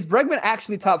 5? Is Bregman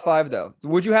actually top 5 though?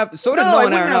 Would you have? So did No, I Nolan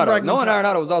wouldn't have Arenado. Bregman Nolan top.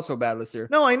 Arenado was also bad this year.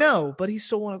 No, I know, but he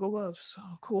still won a Gold Glove. So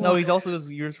cool. No, he's also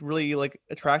you're really like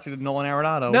attracted to Nolan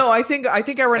Arenado. No, I think and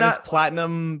his Arenado.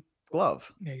 platinum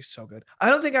glove. Yeah, he's so good. I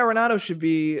don't think Arenado should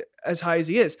be as high as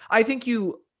he is. I think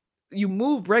you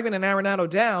move Bregman and Arenado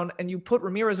down, and you put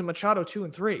Ramirez and Machado 2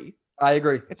 and 3. I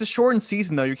agree. It's a shortened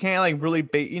season though. You can't like really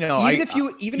bait. Even if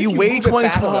you you wait move it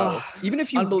back, 2020 though, even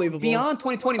if you Unbelievable. beyond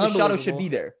 2020, Machado should be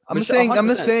there. I'm just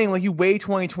 100%. saying, like you weigh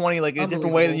 2020 like a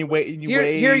different way than you weigh.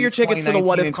 Here are your tickets to the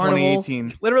What If Carnival.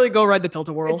 2018. Literally go ride the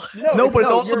Tilt-A-Whirl. No, but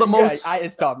it's also the most-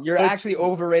 it's dumb. You're it's- actually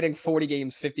overrating 40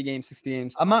 games, 50 games, 60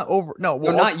 games. I'm not over. No, No,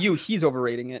 well, not you. He's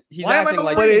overrating it. He's Why am I acting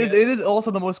like. but overrating it is also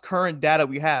the most current data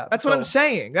we have. That's what I'm so-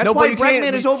 saying. That's No, but why you can't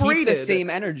Bregman is keep overrated. the same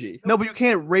energy. No, but you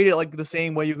can't rate it like the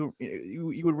same way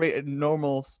you would rate a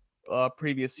normal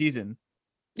previous season.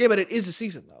 Yeah, but it is a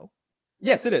season though.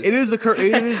 Yes, it is. It is the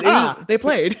They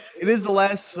played. It is the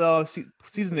last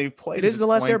season they played. It at is the this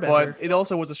last point, Airbender. but it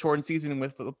also was a shortened season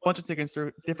with a bunch of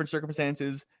different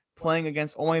circumstances, playing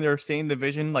against only their same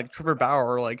division. Like Trevor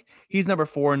Bauer, like he's number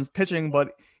 4 in pitching,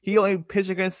 but he only pitched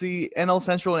against the NL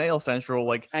Central and AL Central.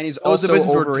 Like And he's those also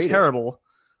divisions were overrated. terrible.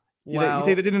 Wow. You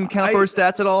think they didn't count for his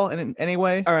stats at all in any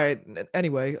way? All right.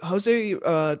 Anyway,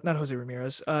 not Jose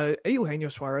Ramirez. Eugenio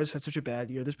Suarez had such a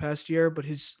bad year this past year, but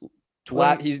his He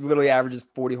literally averages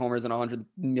 40 homers and 100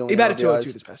 million. he batted RBIs.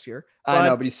 202 this past year. I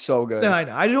know, but he's so good. No, I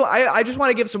know. I just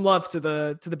want to give some love to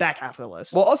the back half of the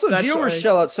list. Well, also So that's Gio why-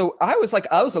 Urshela. So I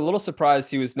was a little surprised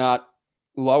he was not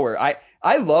lower. I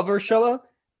love Urshela.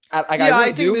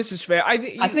 I think this is fair. I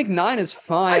think 9 is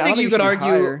fine. I don't think you he could should be argue.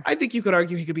 higher. I think you could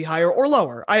argue he could be higher or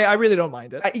lower. I really don't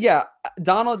mind it.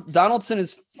 Donaldson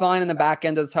is fine in the back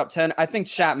end of the top 10. I think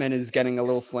Chapman is getting a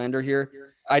little slander here.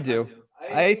 I do.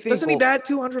 I think. Doesn't he bat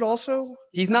 200 also?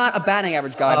 He's not a batting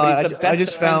average guy, but he's the best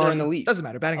just defender found- in the league. Doesn't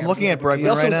matter. Batting I'm average looking was at MVP. He Bregman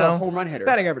also right is a now. home run hitter.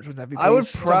 Batting average was MVP. I would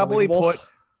It's probably unbelievable.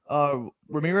 put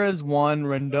Ramirez 1,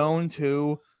 Rendon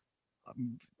 2.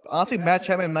 Honestly, Matt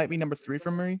Chapman might be number 3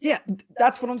 for me. Yeah,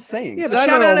 that's what I'm saying. Yeah, but No,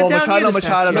 Chapman had a well, down year this past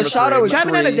Machado year. number Machado 3. is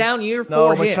Chapman had a 3. down year No,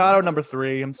 for him. Machado number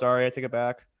 3. I'm sorry, I take it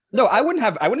back. No, I wouldn't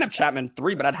have Chapman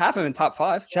 3, but I'd have him in top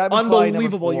 5. Chapman's probably number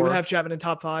Unbelievable. You would 4. have Chapman in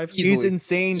top 5. He's Easily.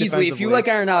 insane. Easily. If you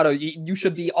defensively. like Arenado, you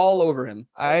should be all over him.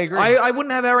 I agree. I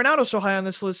wouldn't have Arenado so high on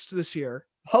this list this year.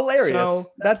 Hilarious. So-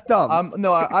 That's dumb.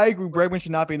 No, I agree. Bregman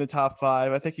should not be in the top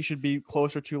 5. I think he should be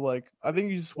closer to I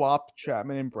think you swap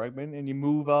Chapman and Bregman, and you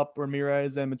move up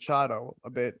Ramirez and Machado a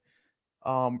bit.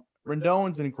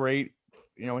 Rendon's been great.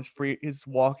 You know, his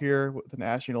walk here with the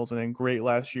Nationals and then great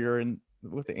last year and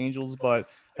with the Angels. But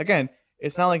again,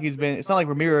 it's not like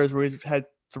Ramirez where he's had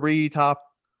 3 top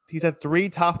 3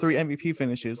 MVP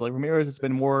finishes. Like Ramirez has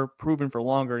been more proven for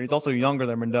longer. And he's also younger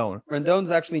than Rendon.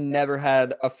 Rendon's actually never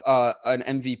had an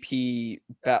MVP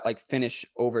finish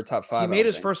over top 5. He I made don't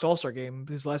his think. first All-Star game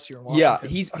his last year in Yeah,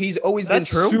 Washington. he's always Is that been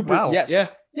true? super. Wow. Yes. Yeah.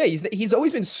 Yeah, he's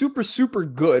always been super, super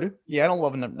good. Yeah, I don't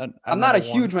love him. I'm not a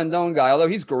huge Rendon guy, although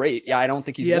he's great. Yeah, I don't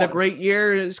think he had a great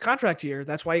year, his contract year.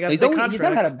 That's why he got the contract. He's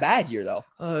never had a bad year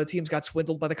though. Teams got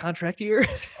swindled by the contract year.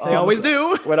 They always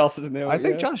do. What else is new? I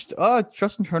think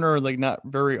Justin Turner like not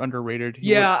very underrated.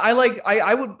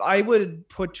 I would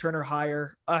put Turner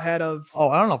higher ahead of. Oh,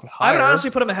 I don't know if higher. I would honestly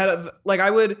put him ahead of. Like I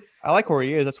like where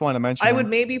he is. That's why I mentioned. I would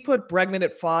maybe put Bregman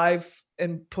at 5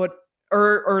 and put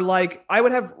or like I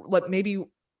would have like maybe.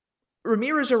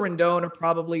 Ramirez or Rendon are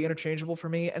probably interchangeable for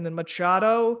me, and then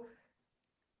Machado,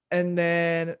 and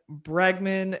then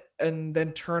Bregman, and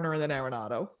then Turner, and then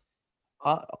Arenado.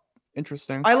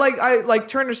 Interesting. I like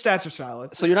Turner's stats are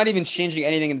solid. So you're not even changing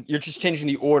anything. You're just changing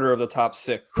the order of the top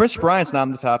 6. Chris Bryant's not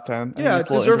in the top 10. Yeah,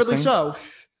 deservedly so.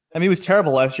 I mean, he was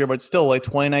terrible last year, but still, like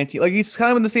 2019, like he's kind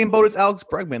of in the same boat as Alex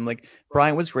Bregman. Like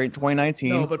Bryant was great in 2019.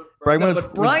 No, but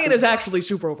Bryant is actually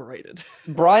super overrated.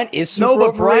 Bryant is super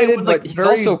overrated, but he's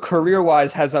also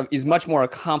career-wise is much more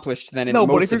accomplished than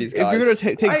most of these guys. If you're going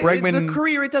to take Bregman, the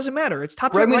career, it doesn't matter. It's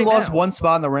top 10 Bregman right lost now. 1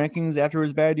 spot in the rankings after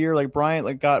his bad year. Like Bryant,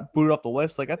 like got booted off the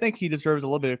list. Like I think he deserves a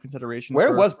little bit of consideration.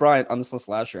 Where was Bryant on this list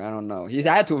last year? I don't know. He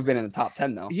had to have been in the top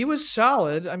 10 though. He was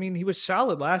solid. I mean, he was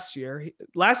solid last year.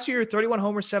 Last year, 31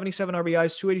 homers, 77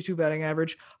 RBIs, 282 batting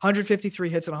average, 153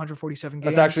 hits in 147 games.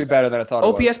 That's actually better than I thought.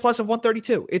 OPS plus of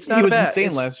 132. It's not he was bad.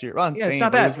 Insane last year. Well, insane, it's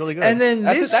not bad. He was really good. And then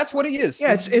that's what he is.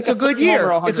 Yeah, it's a good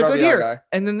year. It's a good year. Guy.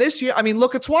 And then this year, I mean,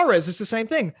 look at Suarez. It's the same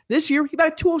thing. This year, he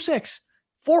batted 206,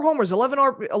 4 homers, 11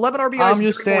 RBIs. I'm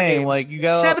just saying, like you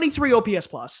got 73 OPS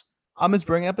plus. I'm just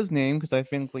bringing up his name because I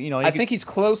think I think he's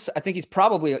close. I think he's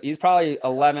probably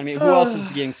 11. I mean, who else is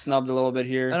getting snubbed a little bit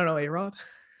here? I don't know. A-Rod.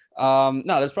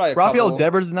 No, there's probably Rafael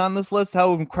Devers is not on this list.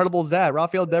 How incredible is that?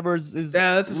 Rafael Devers is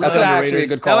that's actually a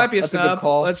good call. That might be a snub. Good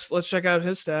call. Let's check out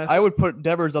his stats. I would put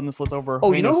Devers on this list over.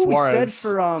 Oh, you know who Suarez. we said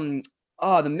for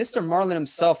the Mr. Marlin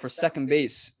himself for second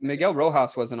base? Miguel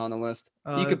Rojas wasn't on the list.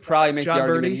 You could probably make John the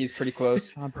argument Birdie. he's pretty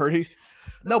close. John Birdie.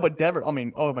 No, but Devers. I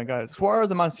mean, oh my God, Suarez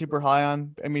I'm on super high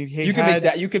on. I mean, you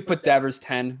could put Devers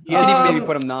 10. You could even maybe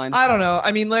put him 9. I don't know.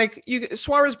 I mean, like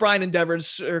Suarez, Bryant, and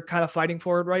Devers are kind of fighting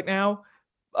for it right now.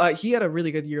 He had a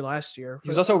really good year last year. He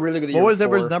was also really good the year What was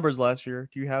before. Devers' numbers last year?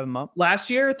 Do you have them up? Last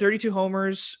year, 32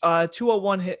 homers,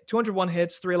 201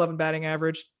 hits, 311 batting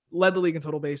average, led the league in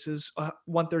total bases,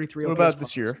 133. What about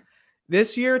this year?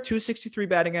 This year, 263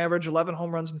 batting average, 11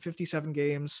 home runs in 57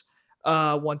 games,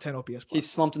 110 OPS plus. He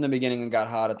slumped in the beginning and got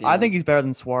hot at the end. I think he's better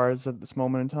than Suarez at this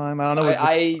moment in time. I don't know.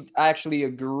 I actually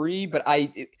agree, but I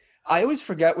always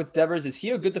forget with Devers, is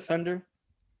he a good defender?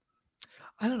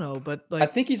 I don't know, but like I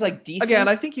think he's like decent. Again,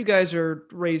 I think you guys are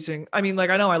raising. I mean,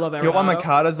 like I know I love Arenado. Yoan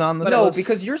Moncada's on the list.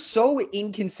 Because you're so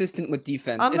inconsistent with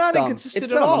defense. I'm not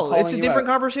inconsistent at all. It's a different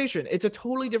conversation. It's a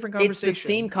totally different conversation. It's the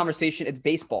same conversation. It's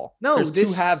baseball. No, there's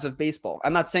 2 halves of baseball.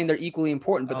 I'm not saying they're equally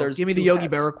important, but there's. Give me the Yogi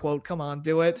Berra quote. Come on,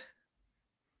 do it.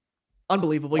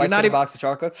 Unbelievable. You're not even a box of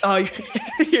chocolates. Oh,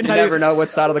 you never know what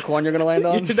side of the coin you're going to land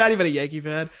on. You're not even a Yankee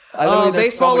fan.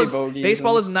 Baseball is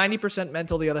 90%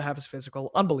 mental. The other half is physical.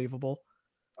 Unbelievable.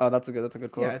 Oh, that's a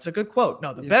good quote. Yeah, it's a good quote.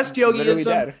 No, the best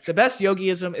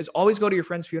yogiism is always go to your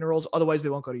friends' funerals. Otherwise, they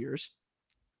won't go to yours.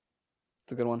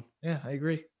 It's a good one. Yeah, I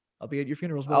agree. I'll be at your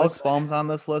funerals. Alex Baum's on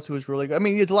this list, who is really good. I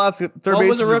mean, it's a lot of third base.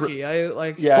 Was a rookie.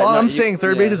 I'm saying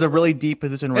third base is a really deep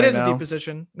position right now. It is a deep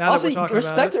position. Now also, that we're talking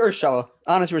respect about Urshela.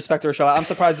 Honestly, respect Urshela. I'm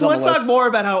surprised he's on the list. Let's talk more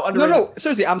about how underrated. No,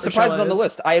 seriously, I'm surprised he's on the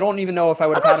list. I don't even know if I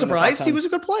would have. I'm not surprised. He was a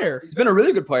good player. He's been a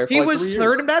really good player. For he was 3 years.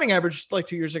 third in batting average like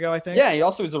 2 years ago, I think. Yeah, he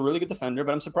also was a really good defender,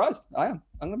 but I'm surprised. I am.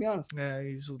 I'm gonna be honest. Yeah,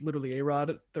 he's literally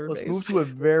A-Rod at third base. Let's move to a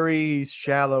very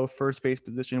shallow first base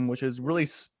position, which has really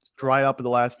dried up in the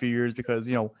last few years because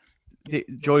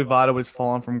Joey Votto has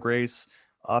fallen from grace.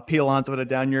 Pete Alonso had a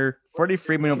down year. Freddie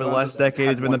Freeman over the last decade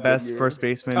has been the best first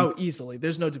baseman. Oh, easily.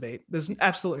 There's no debate. There's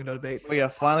absolutely no debate. But yeah,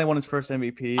 finally won his first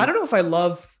MVP. I don't know if I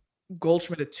love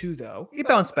Goldschmidt at 2, though. He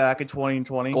bounced back in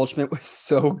 2020. Goldschmidt was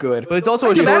so good. But it's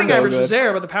also the batting average was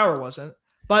there, but the power wasn't.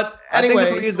 But anyway, I think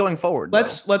that's what he is going forward.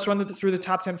 Let's run through the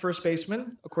top 10 first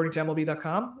basemen, according to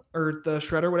MLB.com, or the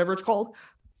Shredder, whatever it's called.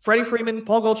 Freddie Freeman,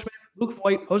 Paul Goldschmidt, Luke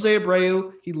Voigt, Jose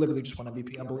Abreu. He literally just won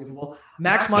MVP. Unbelievable.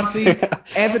 Max Muncy,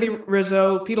 Anthony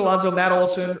Rizzo, Pete Alonso, Matt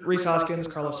Olson, Rhys Hoskins,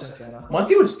 Carlos Santana.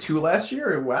 Muncy was 2 last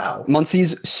year? Wow.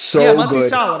 Muncy's so good. Muncy's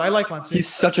solid. I like Muncy. He's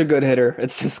such a good hitter.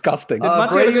 It's disgusting. Did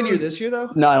Muncy have a good year this year,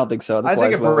 though? No, I don't think so. I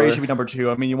think Abreu should be number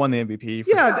 2. I mean, you won the MVP.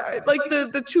 Yeah, like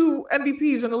the 2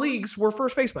 MVPs in the leagues were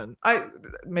first basemen. It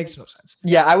makes no sense.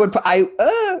 Yeah, I would put I would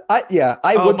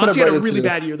put Muncy had a Abreu really too.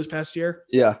 bad year this past year.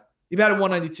 Yeah. He batted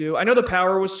 192. I know the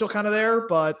power was still kind of there,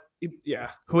 but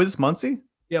yeah. Who is this, Muncy?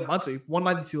 Yeah, Muncy,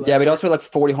 192 last Yeah, but he year. also had like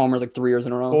 40 homers like 3 years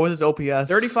in a row. What was his OPS?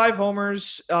 35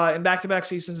 homers in back-to-back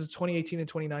seasons of 2018 and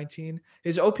 2019.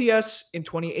 His OPS in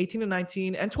 2018 and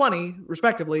 19 and 20,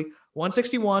 respectively,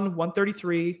 161,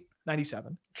 133,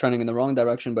 97. Trending in the wrong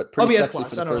direction, but pretty OPS sexy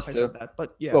plus. for I the don't know if first I two. said that,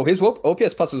 but yeah. Well, his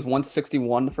OPS plus was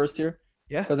 161 the first year.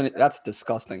 Yeah. That's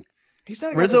disgusting. He's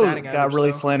not Rizzo batting got average,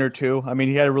 really though. slandered too. I mean,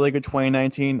 he had a really good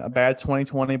 2019, a bad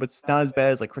 2020, but it's not as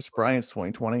bad as like Chris Bryant's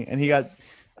 2020. And he got,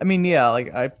 I mean, yeah,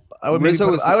 like I would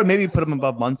maybe put him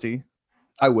above Muncy.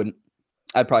 I wouldn't.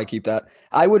 I'd probably keep that.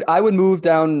 I would move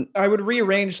down. I would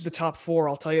rearrange the top 4.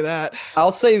 I'll tell you that.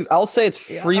 I'll say it's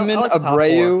Freeman, I like the top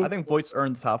Abreu. 4. I think Voigt's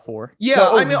earned the top 4. Yeah,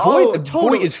 No, I mean, Voit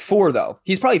totally. is 4 though.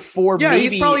 He's probably 4. Yeah, maybe.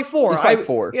 he's probably 4. He's probably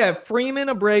 4. Yeah, Freeman,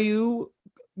 Abreu,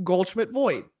 Goldschmidt,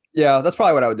 Voit. Yeah, that's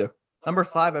probably what I would do. Number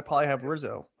 5, I probably have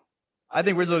Rizzo. I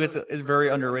think Rizzo is very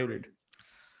underrated.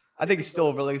 I think he's still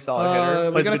a really solid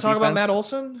hitter. We're going to talk about Matt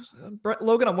Olson?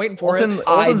 Logan, I'm waiting for Olsen's it.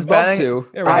 I'd love to.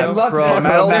 I'd love to Bro, talk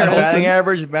Matt about Matt Olson's batting Olson.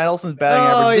 average. Matt Olson's batting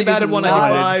Oh, average. he batted is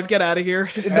 195. Get out of here.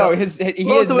 No, he is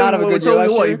not have a good year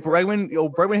last year.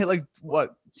 Bregman hit like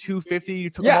what 250. You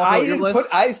took him Yeah, off I your didn't list.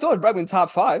 I still had Bregman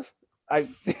top 5.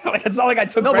 It's not like I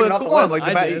took No, Bregman but off come the on, list.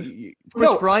 like I did.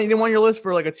 Chris No. Bryant, you didn't want your list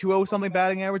for like a 2-0 something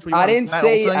batting average. But you I want didn't Matt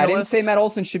say Olson on I your didn't list? say Matt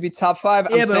Olson should be top 5.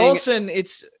 Yeah, I'm but saying Olson,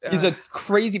 it's he's a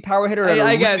crazy power hitter and a I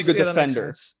really guess, good yeah, that makes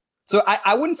defender. sense. So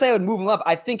I wouldn't say I would move him up.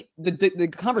 I think the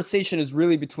conversation is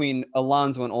really between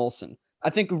Alonso and Olsen. I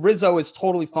think Rizzo is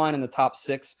totally fine in the top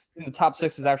 6. The top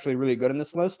 6 is actually really good in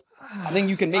this list. I think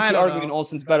you can make I the don't argument know.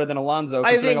 Olsen's better than Alonso,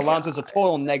 I considering think- Alonso's a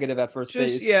total negative at first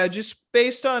base. just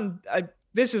based on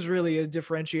this is really a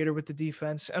differentiator with the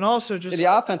defense, and also just The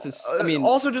offense is, I mean,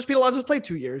 also just Pete Alonso's played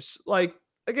 2 years. Like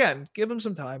again, give him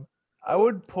some time. I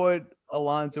would put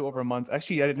Alonso over Muncy.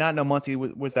 Actually, I did not know Muncy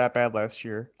was that bad last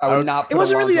year. I would not It put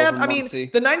wasn't really Alonso that. over I mean,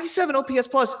 Muncy. the 97 OPS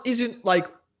plus isn't like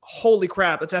holy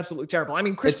crap. It's absolutely terrible. I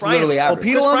mean, Chris It's Bryant. literally average.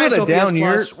 Pete Chris Alonso had Bryant's a OPS down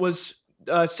year. plus was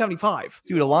 75.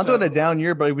 Dude, Alonso So- had a down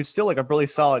year, but it was still like a really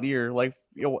solid year. Like,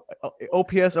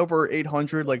 OPS over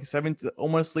 800, like 7th,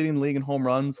 almost leading the league in home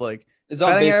runs. Like His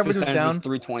on batting base average was percentage was down.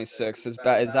 326. His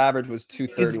average was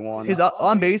 231. his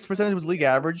on base percentage was league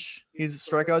average. His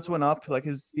strikeouts went up. Like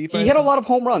his defense. He hit a lot of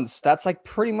home runs. That's like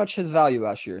pretty much his value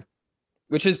last year,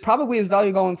 which is probably his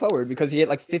value going forward because he hit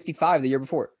like 55 the year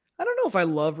before. I don't know if I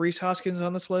love Rhys Hoskins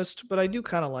on this list, but I do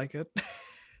kind of like it.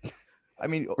 I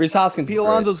mean, Rhys Hoskins Pete is great.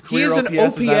 Alonso's He career is an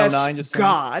OPS is 909. OPS Just saying.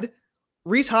 god.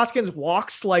 Rhys Hoskins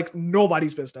walks like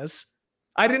nobody's business.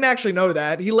 I didn't actually know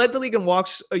that. He led the league in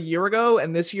walks a year ago,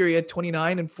 and this year he had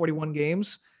 29 in 41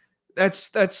 games.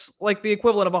 That's like the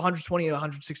equivalent of 120 and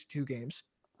 162 games.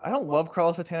 I don't love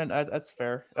Carlos Santana. That's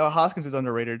fair. Hoskins is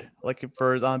underrated, like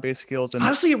for his on base skills. And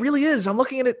Honestly, it really is. I'm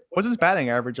looking at it. what's his batting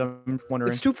average? I'm wondering.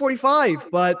 It's 245,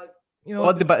 but you know,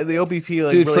 Well, the OBP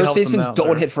like Dude, really first helps him basemen out don't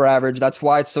there. hit for average. That's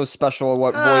why it's so special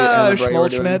what Voit and Abreu are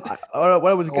doing. Schmoltschmidt.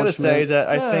 What I was gonna say is that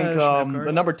I think Schmeffer.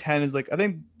 the number 10 is like I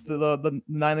think the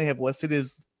 9 they have listed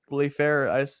is really fair.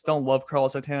 I just don't love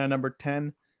Carlos Santana number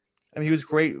 10. I mean, he was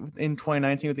great in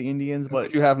 2019 with the Indians, But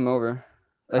but you have him over.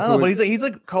 I don't know. But he's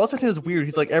like Carlos Santana is weird.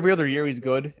 He's like every other year he's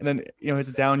good, and then it's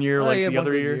a down year like he had the one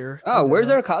other good year. Oh, where's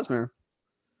Eric Hosmer?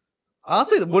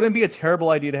 Honestly, it wouldn't be a terrible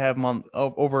idea to have him on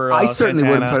over. I certainly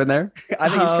Santana. wouldn't put in there. I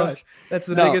think he's trash. That's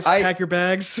the No, biggest. Pack your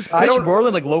bags. I Mitch don't-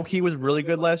 Moreland, like low key, was really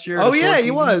good last year. in Oh a yeah, short he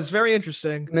season. was very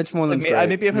interesting. Mitch Moreland's Like, great. I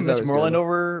maybe have He's Mitch always Moreland good.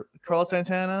 over Carlos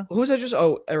Santana. Who was that? Just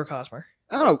Eric Hosmer.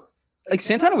 I don't know. Like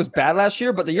Santana was bad last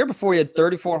year, but the year before he had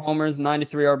 34 homers,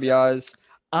 93 RBIs.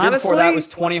 The year Honestly, before that was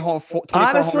 24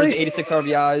 honestly- homers, 86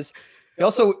 RBIs. He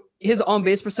also his on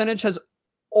base percentage has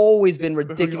always been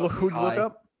ridiculous. Who'd you look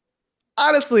up?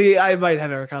 honestly, I might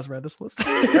have Eric Hosmer on this list.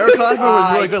 Eric Hosmer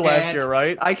was really I good last can't. year,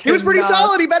 right? He was pretty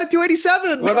solid. He batted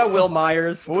 287. What about Will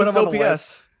Myers? What Put was him his on the list.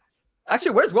 OPS?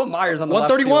 Actually, where's Will Myers on the left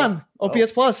 131 field?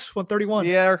 OPS plus 131.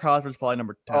 Yeah, Eric Hosmer's probably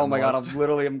number 10. Oh my god, list.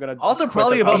 I'm gonna Also quit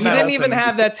probably the above He Matt podcast. didn't even Olson.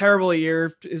 have that terrible a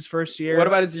year his first year. What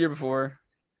about his year before?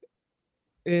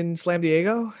 in Slam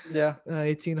Diego? Yeah,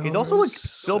 18 homers. He's also, like,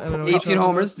 still I don't know what 18 you're talking about.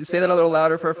 homers. Do you say that a little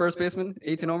louder for a first baseman?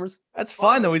 18 homers. That's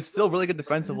fine though. He's still really good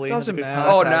defensively. It Has a doesn't good matter.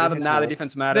 Oh, contact, now he hits the well.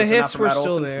 defense matters. The but not hits for were Matt still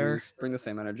Olson. there. Please bring the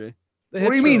same energy, The What do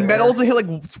hits you were mean? there. Matt Olson hit like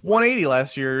 180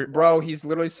 last year. bro. He's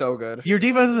literally so good. Your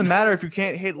defense doesn't matter if you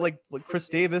can't hit like Chris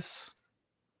Davis.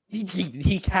 He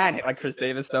can hit like Chris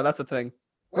Davis though. That's the thing.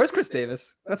 Where's Chris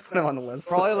Davis? Let's put him on the list.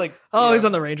 Probably like Oh, he's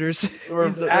on the Rangers. the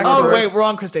Oh, reverse- wait, we're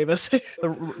on Chris Davis. the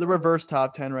reverse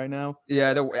top 10 right now.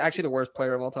 Yeah, actually the worst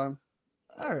player of all time.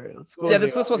 All right, let's go. Yeah, with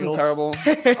this list wasn't the- terrible.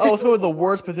 Oh, let's go with the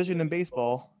worst position in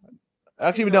baseball.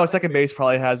 Actually, no. Second base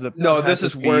probably has the. No, has this the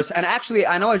is speed. worse. And actually,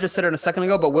 I know I just said it a second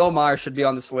ago, but Will Myers should be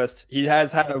on this list. He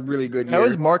has had a really good year. How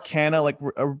is Mark Canha like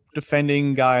a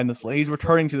defending guy in this list? He's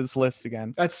returning to this list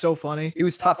again. That's so funny. He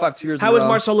was top 5 2 years How in a is row.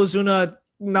 Marcell Ozuna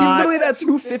He not? literally had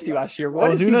 250 last year.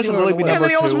 What is he Ozuna should doing literally on be the list? And then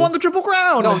he almost 2. won the Triple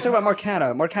Crown. No, I'm talking about Mark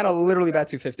Canha. Mark Canha literally bat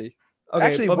 250. Okay,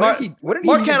 Actually, but what did he Mark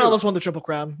even Canha do? almost won the Triple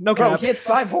Crown. No Bro, cap. he had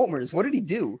 5 homers. What did he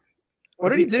do? What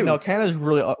did he do? No, Canada's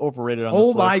really overrated on Oh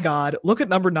this my list. God! Look at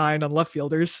number 9 on left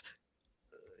fielders.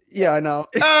 Yeah, I know.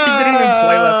 He didn't even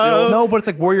play left field. No, but it's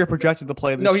like where you're projected to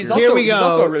play this No, he's year. also- Here we go.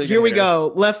 also a really good Here we hitter.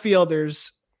 go. Left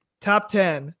fielders, top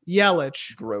 10.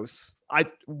 Yelich. Gross.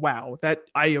 Wow, that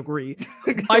I agree.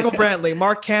 Michael Brantley,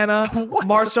 Mark Canha,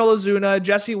 Marcell Ozuna,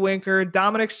 Jesse Winker,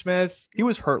 Dominic Smith, He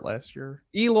was hurt last year.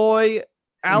 Eloy,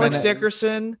 Alex Jimenez.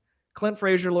 Dickerson, Clint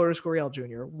Frazier, Lourdes Gurriel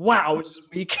Jr. Wow, it's just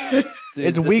weak. Dude,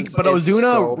 It's this weak, is- but it's Ozuna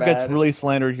so gets bad. really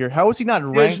slandered here. How was he not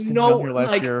ranked There's in no here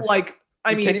last year? I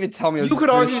You mean, can't even tell me you could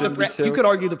Ozuna argue shouldn't be that too. you could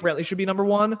argue that Brantley should be number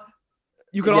 1.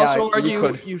 You could Yeah, also you argue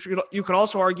could. you could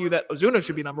also argue that Ozuna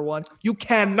should be number 1. You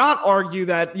cannot argue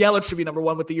that Yelich should be number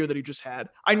 1 with the year that he just had.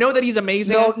 I know that he's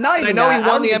amazing. No, not and even I know that. he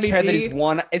won I the don't even care that MVP. he's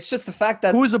won. It's just the fact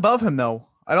that Who is above him though?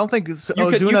 I don't think you Ozuna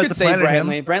could has say supplanted him.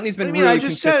 Brantley. Brantley's been I mean, I really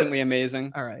just said- consistently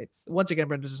amazing. All right. Once again,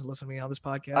 Brendan doesn't listen to me on this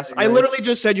podcast. I I agree. literally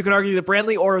just said you can argue that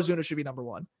Brantley or Ozuna should be number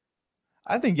 1.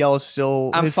 I think Yelich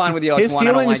still. I'm fine with Yelich His one.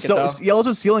 I don't ceiling like is it, so though.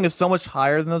 Yelich's ceiling is so much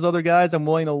higher than those other guys. I'm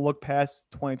willing to look past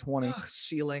 2020. Ugh,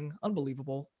 ceiling,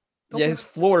 unbelievable. Yeah, his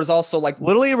floor is also like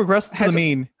Literally regressed to Has- the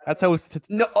mean. That's how it's.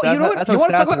 no. that- You know what? that's You how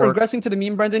want to talk stats about work. regressing to the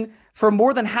mean, Brendan? For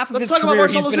more than half of Let's his talk about career,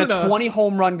 Marcell he's been a Ozuna. 20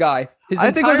 home run guy. His I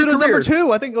think entire Ozuna's career. number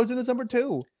 2. I think Ozuna's number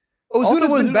 2. Ozuna's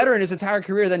Also, been Ozuna- better in his entire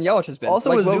career than Yelich has been. Also,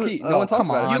 like Ozuna- low key, no one talks come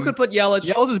about on. it. You could put Yelich.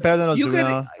 Yelich is better than You could-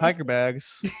 Ozuna. Hiker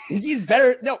bags. He's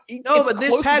better. No, No, it's but this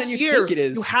closer past than you year, think it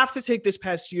is. you have to take this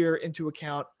past year into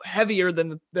account heavier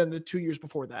than the 2 years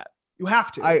before that. You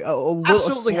have to. A little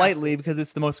Absolutely have slightly because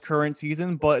it's the most current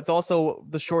season, but it's also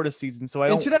the shortest season. So I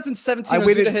in don't. 2017, I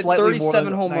waited Ozuna hit slightly more 37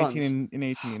 than home 19 runs. and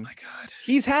 18. my God.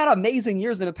 He's had amazing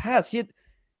years in the past. He had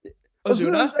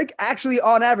Ozuna? Ozuna, like actually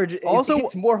on average, Also,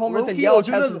 hits more homers than low-key,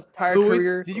 Yelich has Ozuna's- his entire who we-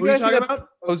 career. Did Who you are guys you see talking that? about?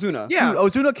 Ozuna. Yeah. Dude,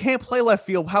 Ozuna can't play left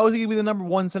field. How is he gonna be the number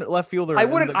 1 center left fielder? I in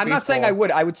wouldn't. the I'm not saying I baseball?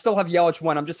 would. I would still have Yelich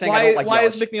one. I'm just saying I Why, don't like why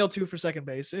is Yelich. McNeil 2 for second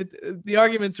base? The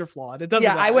arguments are flawed. It doesn't.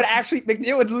 Yeah, I matter. would actually.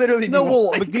 McNeil would literally. No, be well,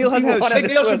 one. McNeil He'd be hasn't one had- on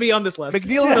this McNeil should list. be on this list.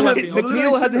 McNeil, For left has, field.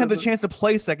 McNeil hasn't had the chance to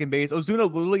play second base.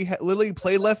 Ozuna literally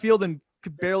played left field and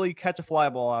could barely catch a fly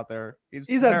ball out there. He's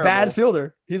terrible. a bad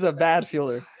fielder. He's a bad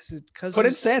fielder. Is it 'cause Put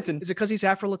in he's- Stanton. Is it because he's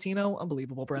Afro Latino?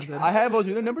 Unbelievable, Brendan. I have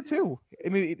Ozuna number 2. I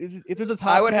mean, if there's a top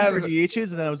I would 10 for have-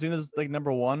 DHs, then Ozuna's like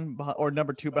number 1 or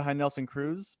number 2 behind Nelson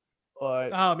Cruz.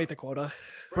 But Oh, meet the quota.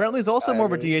 Brantley's also I more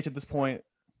of a agree. DH at this point.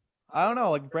 I don't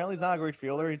know. Like Brantley's not a great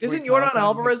fielder. He's Isn't very Jordan talented,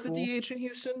 Alvarez the cool. DH in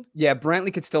Houston? Yeah,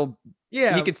 Brantley could still.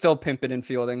 Yeah. He could still pimp it in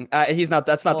fielding. He's not.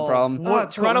 That's not the Well, problem.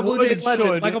 what- Toronto Blue would Jays and legend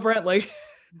should. Michael Brantley.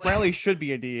 Brantley should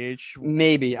be a DH.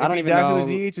 Maybe I If don't he's even after know.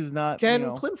 the DH is not. Can you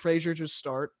know. Clint Frazier just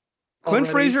start? Clint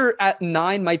already? Frazier at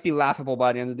 9 might be laughable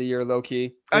by the end of the year, low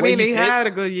key. The I way mean, he he's hit- had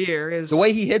a good year. the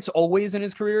way he hits always in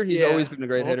his career. He's Yeah. always been a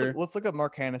great Well, hitter. let's look up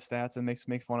Mark Canha stats and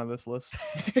make fun of this list.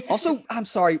 Also, I'm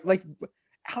sorry, like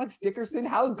Alex Dickerson.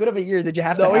 How good of a year did you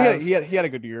have No, to he have? had, he had a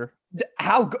good year.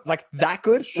 How good? Like that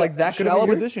good? Like that good of Shallow a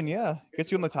year? position, yeah.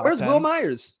 Gets you in the top Where's 10. Will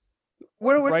Myers?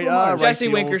 Where's Right, Will Myers? right Jesse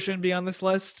field. Winker shouldn't be on this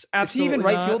list. Is he Absolutely even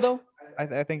right not. field though?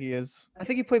 I think he is. I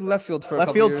think he played left field for a Left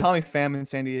couple field, years. Tommy Pham in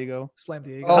San Diego. Slam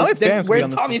Diego. Oh, Tommy then Pham could be where's on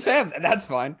this Tommy list. Pham? That's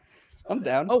fine. I'm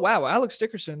down. Oh wow, Alex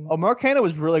Dickerson. Oh, Mark Canha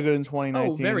was really good in Oh,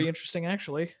 2019. very interesting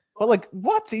actually. But like,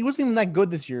 what? He wasn't even that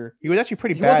good this year. He was actually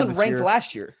pretty he bad. wasn't this ranked year.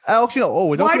 last year. Actually, no.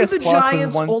 Oh, his Why did OPS the plus was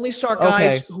Giants one- only start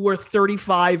guys Okay. who are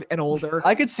 35 and older?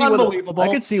 I could see Unbelievable. I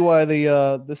could see why the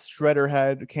Shredder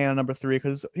had Canha number 3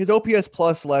 because his OPS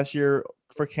plus last year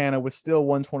for Canha was still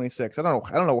 126. I don't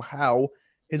know how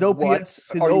his OPS What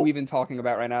his are you even talking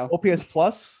about right now? OPS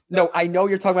plus No, I know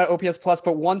you're talking about OPS plus,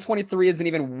 but 123 isn't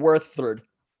even worth third.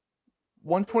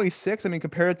 126. I mean,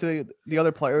 compared to the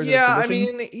other players. in his Yeah, I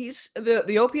position, mean, he's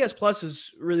the OPS plus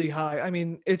is really high. I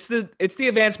mean, it's the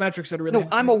advanced metrics that are really No,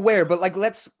 I'm aware, but like,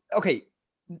 okay.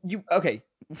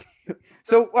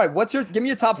 So, all right, give me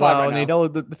your top 5 wow, right and now. they know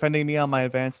defending me on my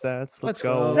advanced stats. Let's Let's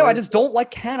go. go. No, I just don't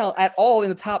like Canha at all in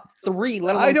the top 3,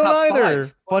 let alone I don't top either,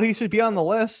 5. but he should be on the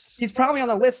list. He's probably on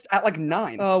the list at like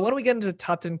 9. Why don't we get into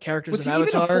top 10 characters Was in he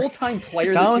even a Avatar? full-time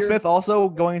player this Dom year? Smith also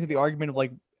going into the argument of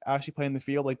like actually playing the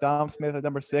field, like Dom Smith at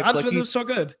number 6. Dom Like Smith was so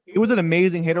good. he was an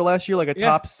amazing hitter last year, like a Yeah.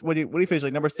 top. What do you finish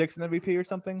like number 6 in MVP or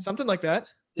something? Something like that.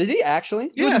 Did he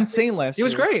actually? He was Yeah. insane last He year.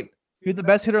 was great. He was the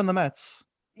best hitter on the Mets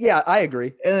Yeah, I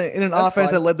agree. in an That's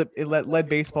offense fine. that led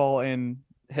baseball in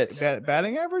hits.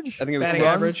 Batting average? I think it was Batting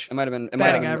hits. average. It might have been. It Batting might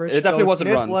have been. average. It definitely So wasn't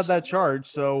Smith runs. led that charge.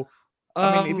 So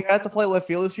I mean, if he Um, has to play left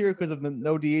field this year because of the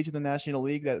no DH in the National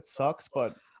League, that sucks.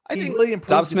 But I he think really improved.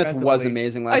 Dom Smith was defensively.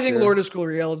 amazing last I think year. Lourdes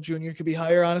Gurriel Jr. could be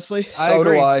higher, honestly. I So do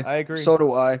agree. I. I agree. So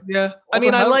do I. Yeah, I Also,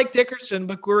 mean, I how- like Dickerson,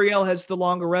 but Gurriel has the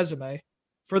longer resume.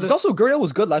 For There's the also Gurriel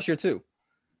was good last year too.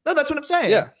 no, that's what I'm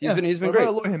saying. Yeah, he's been What great.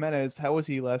 about Eloy Jimenez? How was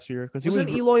he last year? Because he Wasn't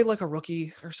was. Eloy like a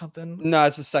rookie or something? No,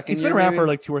 it's the second He's year. been around for maybe.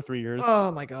 like 2 or 3 years. Oh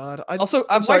my god! Also,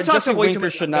 I'm the sorry, White Sox Jesse have way too Winker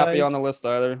many should young not be guys. on the list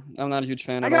either. I'm not a huge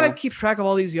fan. I at gotta all. keep track of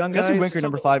all these young guys. Jesse Winker,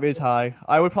 number 5, is high.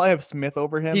 I would probably have Smith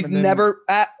over him. He's and then- never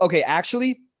at. Okay,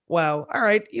 actually, Wow. All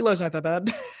right, Eloy's not that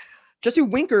bad. Jesse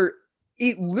Winker,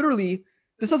 literally,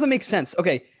 this doesn't make sense.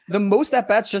 Okay, the most at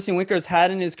bats Jesse Winker has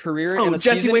had in his career in a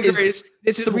Jesse season Winker is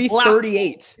this is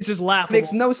 338. This is laughable.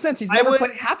 Makes no sense. He's I never would-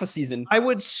 played half a season. I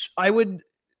would Should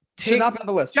take not be on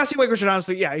the list. Jesse Winker should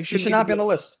honestly. Yeah, he He should should not be on the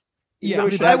list. Yeah,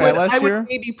 literally I that bad would. last I would year?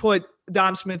 maybe put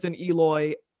Dom Smith and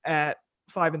Eloy at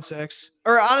 5 and 6.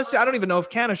 Or honestly, I don't even know if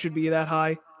Canna should be that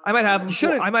high. I might have him. You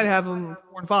shouldn't. I might have him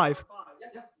 4 and 5.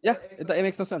 Yeah, it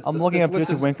makes no sense. I'm This- looking this up list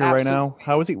Jesse is Winker right absolute- now.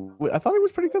 How is he? I thought he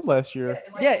was pretty good last year.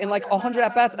 Yeah, in like 100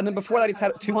 at bats, and then before that he's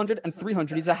had 200 and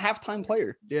 300. He's a halftime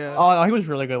player. Yeah. Oh, no, he was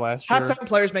really good last year. Halftime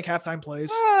players make halftime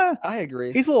plays. I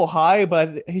agree. He's a little high,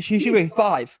 but he should He's be.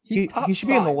 5. He, Top he should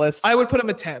be in the 5. list. I would put him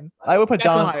at 10. I would put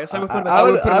That's the Dom. highest. I would put him at I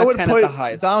would. 10. I would at put the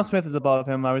highest. Dom Smith is above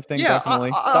him. I would think Yeah, definitely.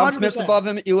 Dom Smith's 100%. above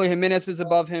him. Eloy Jimenez is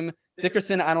above him.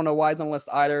 Dickerson, I don't know why he's on the list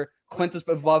either. Clint is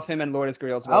above him, and Lourdes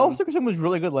Gurriel's above Alex him. Dickerson was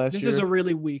really good last This year. is a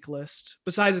really weak list.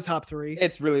 Besides the top 3.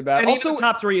 It's really bad. And Also, even the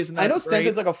top 3 isn't that I know great.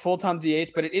 Stanton's like a full-time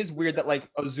DH, but it is weird that like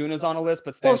Ozuna's on a list, but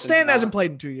Well, Stanton's Stan not. hasn't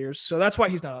played in 2 years, so that's why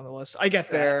he's not on the list. I get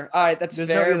that. Fair. All right, that's There's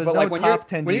fair. no but like top when you're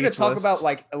 10 when you're gonna DH talk lists. about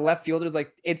like left fielders,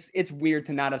 like it's weird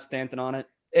to not have Stanton on it.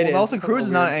 It is. Nelson It's a little Cruz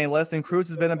is not weird. any less, and Cruz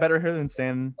has been a better hitter than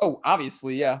Stanton. Oh,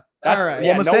 obviously, yeah. That's All right.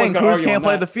 Yeah, Well, I'm no saying one's gonna Cruz argue can't on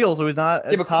play that. the field, so he's not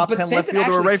a Yeah, top 10 left Stanton fielder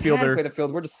or actually right can fielder. play the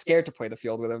field. We're just scared to play the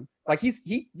field with him. Like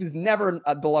he was never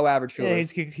a below average fielder.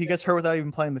 Yeah, he gets hurt without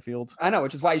even playing the field. I know,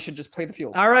 which is why you should just play the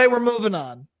field. All right, we're moving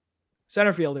on.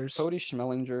 Center fielders. Cody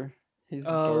Schmellinger, he's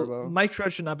adorable. Mike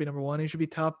Trout should not be number 1. He should be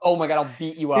top. Oh my god, I'll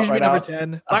beat you He up should right be number now.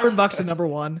 10. Byron Buxton number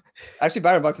 1. Actually,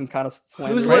 Byron Buxton's kind of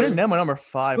slanted. Who's right? listed- Brandon Nemo number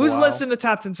 5. Who's wow. listed in the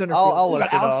top 10 center I'll fielders? Oh,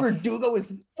 list God, it Alex off. Verdugo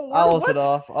is 4. I'll list What? it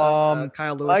off.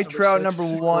 Kyle Lewis. Mike Trout number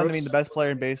number 6. 1. I Gross. mean, the best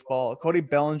player in baseball. Cody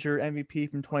Bellinger,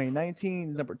 MVP from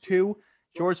 2019, is number 2.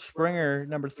 George Springer,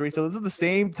 number 3. So this is the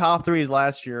same top 3 as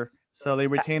last year. So they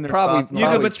retain their Probably- spots. in the You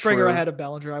could Probably put Springer true. ahead of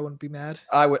Bellinger. I wouldn't be mad.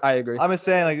 I agree. I'm just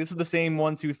saying, like, this is the same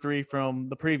 1, 2, 3 from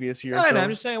the previous year. No, so, no, I'm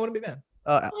just saying I wouldn't be mad.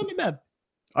 I wouldn't be mad.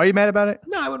 are you mad about it?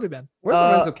 No, I wouldn't be mad. Where's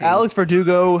Lorenzo Cain? Alex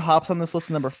Verdugo hops on this list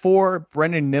at number 4.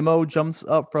 Brendan Nimmo jumps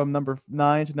up from number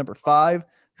 9 to number 5.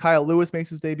 Kyle Lewis makes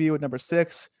his debut at number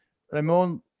 6.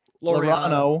 Ramon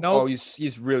Laureano. No, Oh,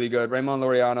 he's really good. Raymond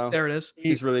Laureano. there it is.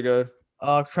 He's really good.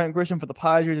 Trent Grisham for the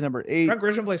Padres at number 8. Trent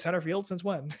Grisham plays center field since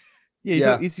when? Yeah,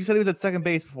 Yeah. you said he was at second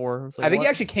base before. It's like, I think what? he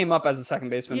actually came up as a second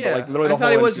baseman, Yeah, but like literally I the thought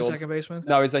he whole was the infield. second baseman.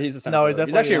 No, he's a center No, fielder. he's He's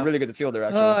definitely actually a not. really good fielder.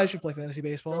 Actually, I should play fantasy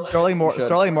baseball. should.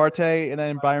 Starling Marte, and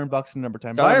then Byron Buxton number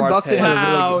 10. Starling Byron Marte Buxton has a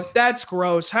really Wow, good. that's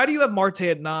gross. How do you have Marte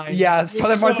at 9? yeah, He's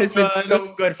Starling Marte's been good.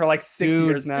 so good for like 6 Dude,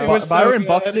 years now. It was so Byron good.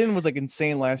 Buxton was like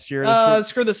insane last year.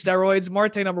 Screw the steroids.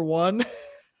 Marte number 1.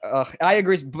 I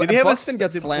agree. Did he have Buxton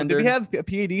gets did slandered. he have a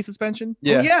PAD suspension?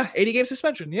 Yeah, Oh, yeah, 80 game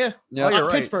suspension. Yeah, yeah. Oh, you're on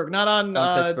right. Pittsburgh, not on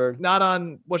Pittsburgh. not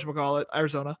on whatchamacallit,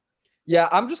 Arizona. Yeah,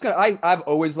 I'm just gonna. I've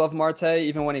always loved Marte,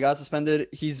 even when he got suspended.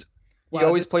 He Wow,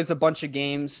 always plays a bunch of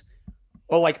games,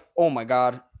 but like, oh my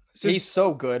god, This he's is,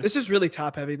 so good. this is really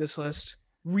top heavy. This list,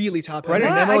 really top Right,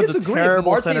 heavy. and I Nemo is a disagree. If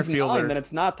terrible Marte's center 9, fielder. then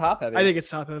it's not top heavy. I think it's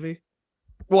top heavy.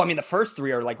 Well, I mean, the first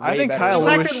 3 are like. I Way think better. Kyle The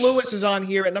than- fact that Lewis is on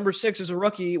here at number 6 as a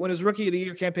rookie when his rookie of the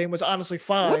year campaign was honestly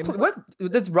fine. What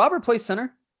does Robert play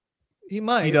center? He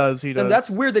might. He does. He does. And that's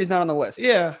weird that he's not on the list.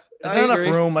 Yeah. There's I not enough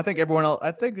agree. room. I think everyone else.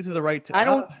 I think this is the right. I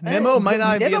don't. Nemo might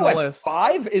not be Nemo on the at list.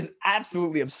 5 is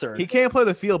absolutely absurd. He can't play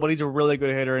the field, but he's a really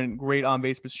good hitter and great on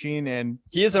base machine. And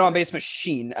He is an on base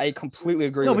machine. I completely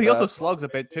agree. no, with but he that. also slugs a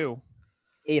bit too.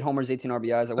 8 homers, 18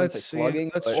 RBIs. I wouldn't Let's say see.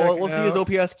 slugging. Let's but check. Well, let's see it his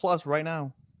OPS plus right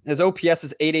now. his OPS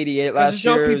is 888 'Cause last his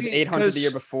year. It was OPP 800 the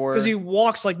year before. Because he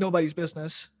walks like nobody's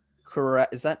business.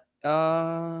 Correct. Is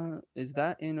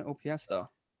that in OPS though?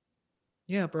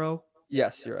 Yeah, bro.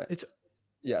 Yes, you're right. It's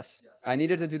Yes. I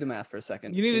needed to do the math for a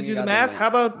second. you need to Give me do the a math. goddamn How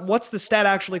about what's the stat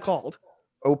actually called?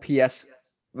 OPS.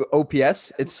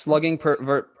 OPS. It's slugging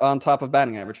on top of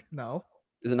batting average. No.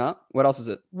 Is it not? What else is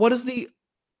it? What does the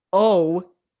O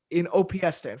in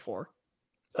OPS stand for?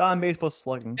 It's on base plus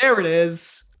slugging. There it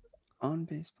is. On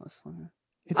base plus slugging.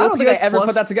 I don't think I ever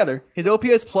put that together. His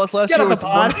OPS plus last year was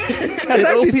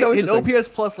his OPS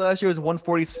plus last year was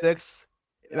 146.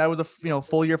 That was a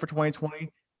full year for 2020.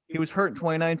 He was hurt in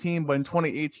 2019, but in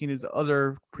 2018, his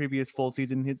other previous full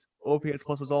season, his OPS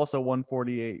plus was also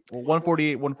 148. Well,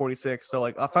 148, 146. So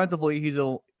like offensively, he's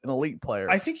an elite player.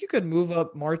 I think you could move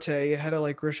up Marte ahead of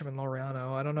like Grisham and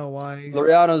Laureano. I don't know why.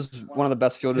 Laureano's one of the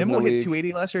best fielders in the league. Hit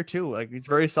 280 last year too. Like he's a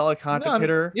very solid contact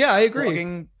hitter. Yeah, I agree.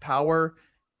 Slugging, power.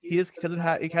 He has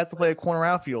to play a corner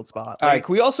outfield spot. All right,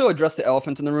 can we also address the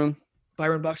elephant in the room?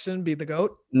 Byron Buxton beat the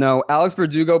GOAT? No, Alex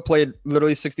Verdugo played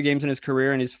literally 60 games in his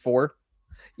career, and he's 4.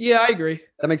 Yeah, I agree.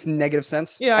 That makes negative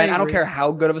sense. Yeah, I don't care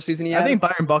how good of a season he had. I think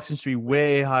Byron Buxton should be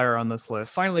way higher on this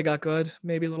list. Finally got good,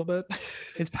 maybe a little bit.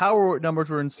 His power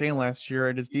numbers were insane last year,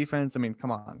 and his defense, I mean,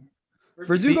 come on.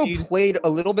 Verdugo played a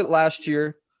little bit last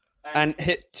year and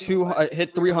hit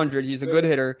 300. He's a good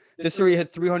hitter. This year he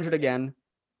hit 300 again.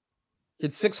 He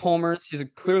had 6 homers. He's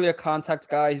clearly a contact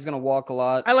guy. He's going to walk a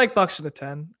lot. I like Buxton at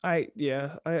 10. I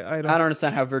don't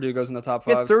understand how Verdugo's in the top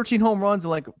 5. He had 13 home runs in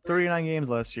like 39 games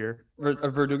last year.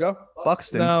 Verdugo?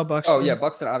 Buxton. No, Buxton. Oh, yeah,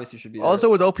 Buxton obviously should be there.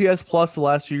 Also, his OPS plus the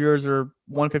last 2 years are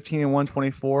 115 and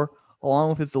 124, along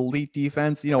with his elite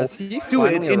defense. You know,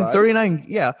 in 39,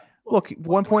 yeah. Look,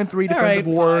 1.3 defensive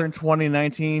WAR in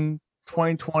 2019,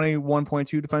 2020,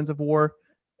 1.2 defensive WAR.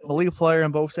 Elite player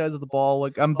on both sides of the ball.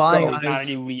 Like I'm buying. He's not an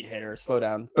elite hitter. Slow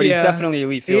down. But he's definitely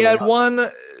elite fielder. He had one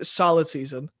solid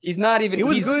season. He's not even. He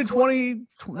was good in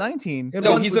 2019.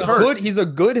 No, he's a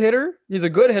good hitter. He's a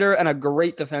good hitter and a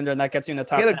great defender, and that gets you in the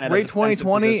top 10. He had a great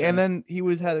 2020, and then he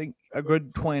was having a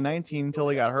good 2019 until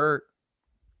he got hurt.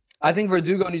 I think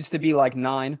Verdugo needs to be like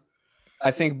 9. I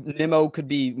think Nimmo could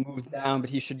be moved down, but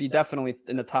he should be definitely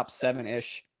in the top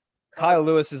 7-ish. Kyle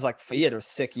Lewis is like he had a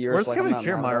sick year. Where's Kevin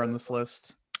Kiermaier on this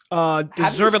list?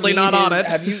 Deservedly not on it.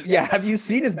 Have you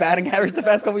seen his batting average the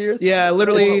past couple of years? Yeah,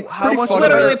 literally.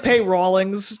 Literally pay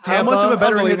Rawlings. How much of a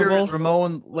better hitter is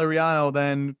Ramon Laureano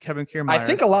than Kevin Kiermaier? I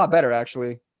think a lot better,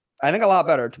 actually. I think a lot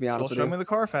better, to be honest with you. Show me the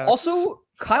Carfax. Also,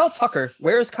 Kyle Tucker.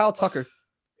 Where is Kyle Tucker?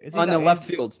 On the left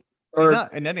field. Or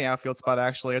not in any outfield spot,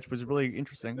 actually, which was really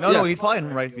interesting. No, he's probably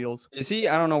in right field. Is he?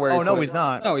 I don't know where. Oh, no, he's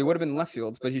not. No, he would have been left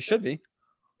field, but he should be.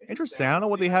 Interesting. I don't know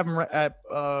what they have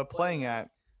him playing at.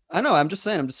 I know. I'm just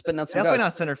saying. I'm just spitting out some Definitely guys.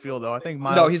 not center field though. I think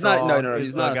Miles. No, he's not. No,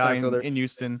 he's not a center fielder in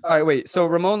Houston. All right, wait. So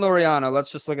Ramon Laureano. Let's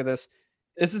just look at this.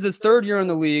 This is his 3rd year in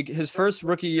the league. His first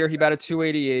rookie year, he batted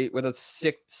 288 with a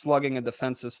sick slugging and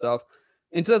defensive stuff.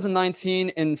 In 2019,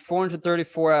 in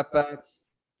 434 at bats,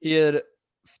 he had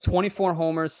 24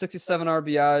 homers, 67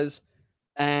 RBIs,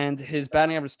 and his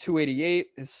batting average was 288.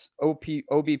 His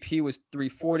OBP was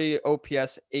 340,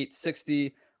 OPS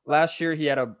 860. Last year, he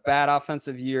had a bad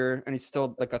offensive year, and he's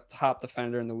still like a top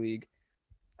defender in the league.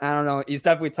 I don't know. He's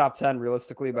definitely top 10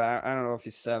 realistically, but I don't know if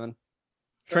he's 7.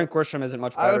 Trent Grisham isn't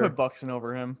much better. I would put Buxton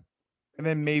over him. And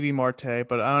then maybe Marte,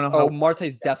 but I don't know how.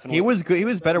 Marte's definitely. He was good. He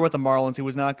was better with the Marlins. He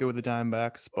was not good with the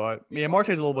Diamondbacks, but yeah, Marte's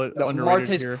a little bit underrated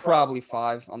Marte's here. Probably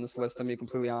 5 on this list, to be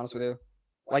completely honest with you.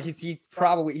 Like he's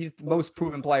the most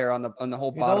proven player on the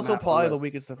whole. He's also probably the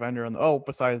weakest defender on the.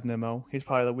 Besides Nimmo, he's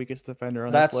probably the weakest defender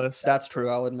on this list. That's true.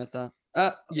 I'll admit that.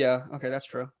 Yeah. Okay, that's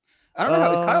true. I don't know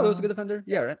how is Kyle Lewis a good defender?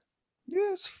 Yeah, right.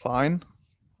 Yeah, it's fine.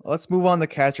 Let's move on to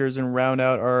catchers and round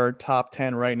out our top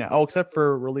 10 right now. Oh, except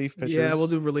for relief pitchers. Yeah, we'll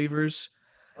do relievers.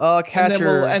 Catchers. And then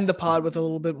we'll end the pod with a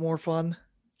little bit more fun.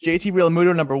 JT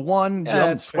Realmuto, number 1.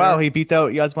 Yeah, wow, he beats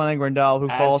out Yasmani Grandal, who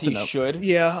falls in. As he should.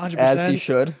 Yeah, 100%. As he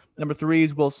should. Number 3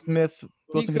 is Will Smith.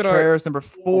 Wilson Contreras, number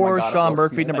 4. Sean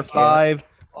Murphy, number 5.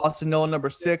 Austin Nolan,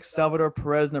 number 6. Salvador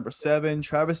Perez, number 7.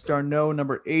 Travis d'Arnaud,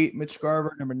 number 8. Mitch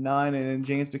Garver, number 9. And then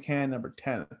James McCann, number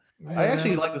 10. I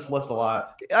actually like this list a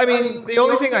lot. I mean, the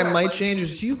only thing I might change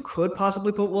is you could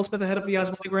possibly put Will Smith ahead of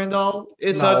Yasmani Grandal.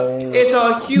 It's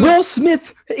a huge. Will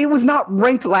Smith, it was not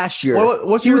ranked last year.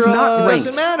 He was not ranked.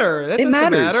 Doesn't matter. That doesn't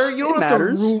matter. You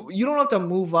don't have to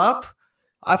move up.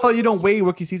 I thought you don't weigh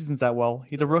rookie seasons that well.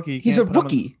 He's a rookie. He's a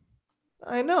rookie.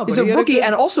 I know. He's a rookie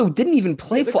and also didn't even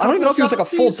play full. I don't even know if he was like a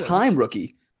full-time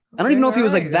rookie. I don't even know if he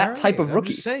was like that type of rookie.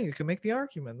 I'm just saying you can make the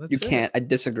argument. You can't. I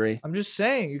disagree. I'm just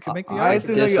saying you can make the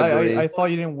argument. I thought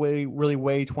you didn't really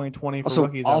weigh 2020 for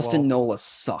rookies. Austin Nola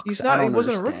sucks. He's not. He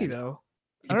wasn't a rookie though.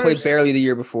 He played barely the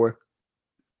year before.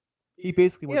 He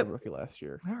basically was a rookie last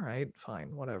year. All right,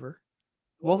 fine, whatever.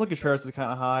 Wilson Contreras is kind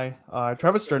of high.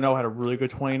 Travis d'Arnaud had a really good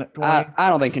 2020. I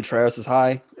don't think Contreras is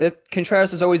high.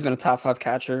 Contreras has always been a top 5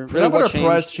 catcher. Really, what changed?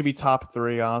 Perez should be top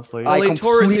 3, honestly. I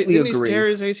completely agree. Didn't he tear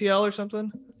his ACL or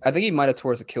something? I think he might have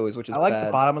tore his Achilles, which is bad. I like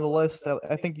the bottom of the list.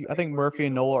 I think Murphy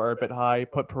and Nola are a bit high.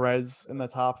 Put Perez in the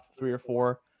top 3 or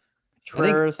 4.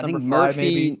 Contreras, I think number 5,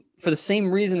 maybe. for the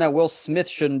same reason that Will Smith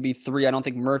shouldn't be 3. I don't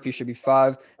think Murphy should be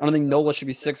 5. I don't think Nola should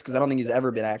be 6 because I don't think he's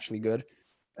ever been actually good.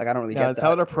 Like, I don't really get that.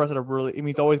 Salvador Perez really. I mean,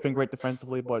 he's always been great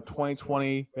defensively, but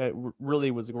 2020 it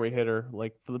really was a great hitter.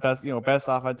 Like for the best, best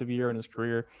offensive year in his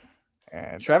career.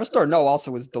 And Travis d'Arnaud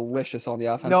also was delicious on the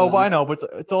offense. No, but I know, but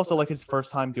it's also like his first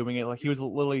time doing it. Like he was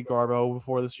literally Garbo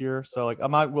before this year, so like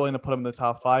I'm not willing to put him in the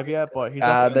top 5 yet. But he's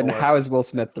then how is Will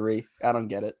Smith 3? I don't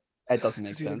get it. It doesn't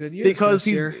make sense because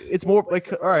it's more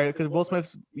like all right because Will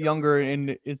Smith's younger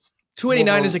and it's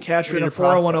 289 as a catcher and a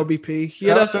 401 OBP. He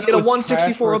had a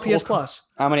 164 OPS plus.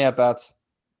 How many at bats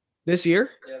this year?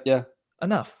 Yeah,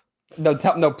 enough. No,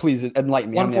 please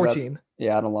enlighten me. 114.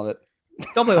 Yeah, I don't love it.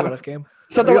 Don't play the what if game.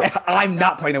 So I'm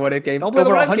not playing the what if game. Don't play the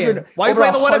what if game. Why are you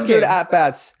playing the what if game? At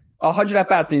bats. 100 at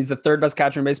bats. He's the 3rd best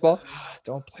catcher in baseball.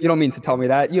 Don't play. You don't mean to tell me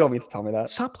that. You don't mean to tell me that.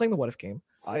 Stop playing the what if game.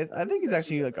 I think he's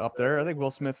actually like up there. I think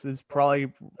Will Smith is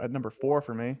probably at number 4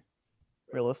 for me,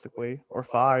 realistically, or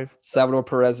 5. Salvador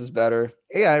Perez is better.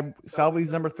 Yeah,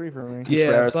 Salvi's number 3 for me.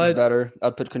 Contreras is better.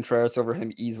 I'd put Contreras over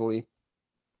him easily.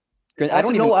 I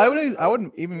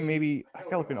wouldn't even maybe. I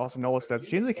gotta look at Austin Nola stats.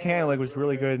 James McCann was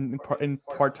really good in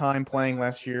part-time playing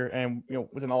last year, and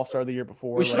was an All-Star the year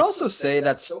before. We should also say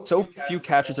that so few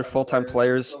catchers are full-time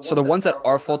players. So the ones that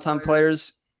are full-time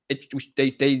players,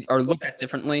 they are looked at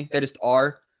differently. They just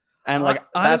are, and like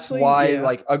honestly, that's why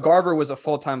like a Garver was a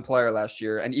full-time player last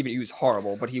year, and even he was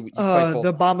horrible, but he played full.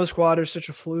 The Bomba squad is such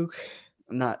a fluke.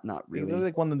 Not really. They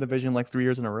like won the division like 3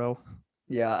 years in a row.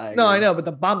 Yeah, I know, but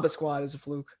the Bomba squad is a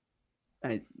fluke.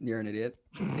 You're an idiot.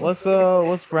 Let's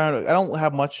round it. I don't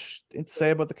have much to say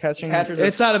about the catching.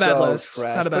 It's not a bad list.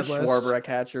 It's not a bad list. Schwarber at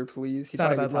catcher, please. It's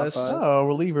not a bad list. Oh,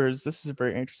 relievers. This is a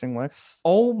very interesting list.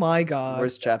 Oh my god.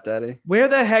 Where's Chap Daddy? Where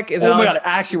the heck is? Oh my god!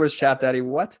 Actually, where's Chap Daddy?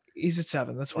 What? He's at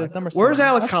 7. That's fine. Where's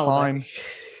Alex Collins?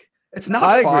 It's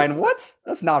not fine. What?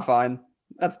 That's not fine.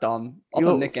 That's dumb.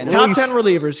 Also, Nick Anderson. Top 10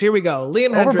 relievers. Here we go.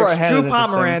 Liam Hendricks, Drew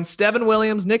Pomeranz, Devin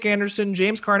Williams, Nick Anderson,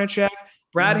 James Karnachek,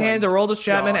 Brad Hand, Aroldis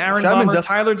Chapman, Aaron Bummer,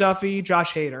 Tyler Duffy,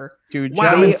 Josh Hader. Dude,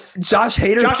 Josh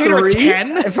Hader. Josh Hader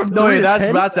 10? No,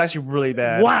 that's actually really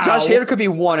bad. Wow. Josh Hader could be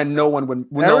 1 and no one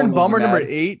would. Aaron Bummer number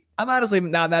 8. I'm honestly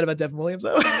not mad about Devin Williams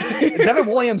though. Devin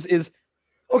Williams is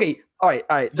okay. All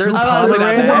right. There's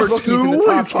Pomeranz number 2.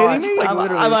 Are you kidding me?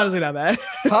 I'm honestly not mad.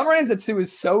 Pomeranz at 2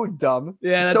 is so dumb.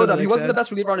 Yeah, so dumb. He wasn't the best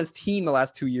reliever on his team the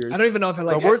last 2 years. I don't even know if I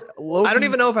like. I don't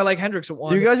even know if I like Hendricks at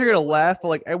 1. You guys are gonna laugh, but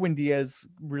like Edwin Diaz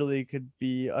really could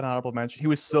be an honorable mention. He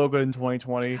was so good in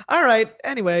 2020. All right.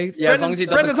 Anyway, yeah, as long as he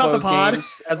doesn't close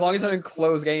games. As long as he doesn't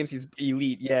close games, he's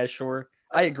elite. Yeah, sure.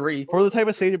 I agree. For the type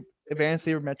of advanced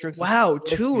sabermetrics. Wow,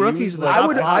 2 rookies.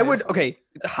 I would. Okay,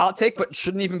 hot take, but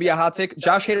shouldn't even be a hot take.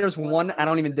 Josh Hader's 1. I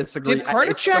don't even disagree. Did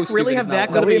Karnachek really have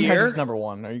that good of a year? Hendricks number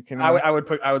 1. Are you kidding me? I would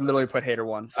literally put Hader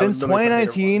 1. Since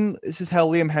 2019, this is how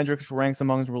Liam Hendricks ranks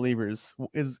among relievers.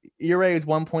 His ERA is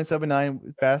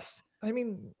 1.79 best. I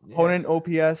mean, opponent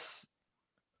OPS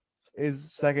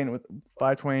is second with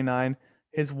 529.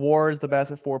 His WAR is the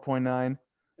best at 4.9.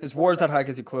 His WAR is that high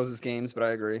because he closes games, but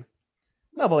I agree.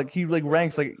 No, but like he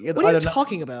ranks like. What are you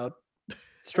talking about?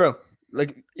 It's true.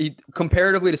 Like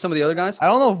comparatively to some of the other guys. I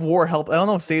don't know if WAR helped. I don't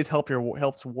know if saves helps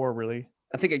WAR really.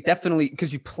 I think it definitely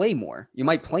because you play more. You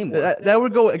might play more. That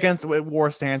would go against what WAR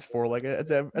stands for. Like it's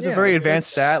a very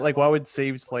advanced stat. Like why would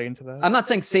saves play into that? I'm not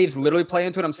saying saves literally play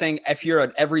into it. I'm saying if you're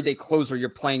an everyday closer, you're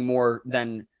playing more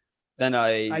than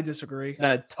a. I disagree.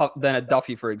 Than a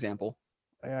Duffy, for example.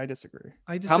 I disagree.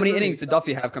 How many innings did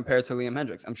Duffy have compared to Liam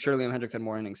Hendricks? I'm sure Liam Hendricks had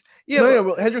more innings. Yeah,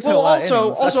 well, Hendricks had a lot of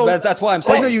innings. That's why I'm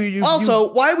saying.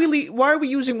 Why are we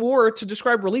using WAR to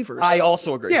describe relievers? I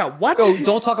also agree. Yeah, what?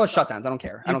 Don't talk about shutdowns. I don't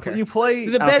care. I don't care. You play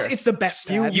the best. It's the best.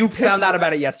 You found out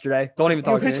about it yesterday. Don't even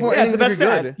talk to me. It's the best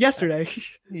stat yesterday.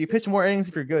 You pitch more innings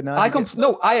if you're good.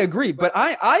 I agree, but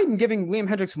I'm giving Liam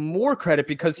Hendricks more credit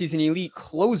because he's an elite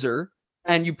closer.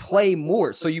 And you play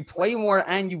more. So you play more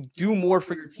and you do more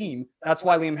for your team. That's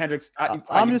why Liam Hendricks.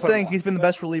 I'm just saying he's been the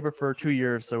best reliever for 2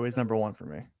 years, so he's number 1 for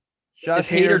me. Is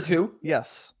Hader 2?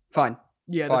 Yes. Fine.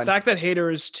 Yeah, the fact that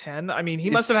Hader is 10. I mean,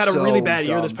 he must have had a really bad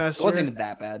year this past year. It wasn't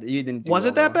that bad. He didn't. Was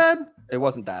it that bad? It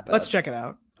wasn't that bad. Let's check it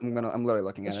out. I'm literally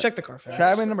looking at it. Let's check the Carfax.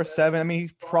 Chapman number 7. I mean,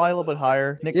 he's probably a little bit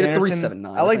higher. Nick Anderson.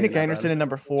 379. I like Nick Anderson in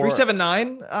number 4.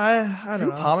 379. I don't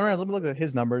know. Pomeranz. Let me look at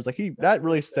his numbers. Like that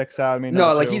really sticks out. I mean,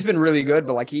 no, like he's been really good,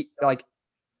 but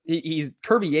he's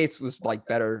Kirby Yates was like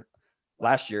better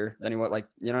last year than he was. Like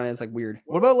it's like weird.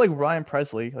 What about like Ryan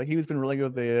Presley? Like he's been really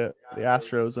good with the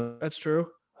Astros. That's true.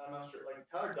 I'm not sure. Like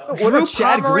What about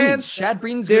Chad Green? Chad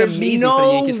Green's been amazing for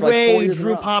the Yankees for like 4 years.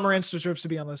 Drew Pomeranz deserves to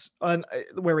be on this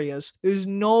where he is. There's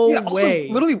no way.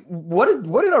 Also, literally, what did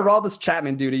Aroldis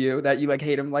Chapman do to you that you like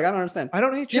hate him? Like, I don't understand. I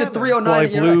don't hate Chapman.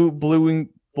 309.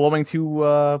 Blowing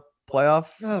two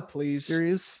playoff please.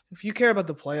 series. If you care about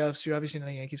the playoffs, you're obviously not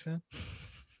a Yankees fan.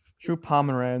 Drew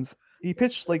Pomeranz. He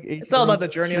pitched like 8. It's all about the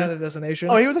journey, not the destination.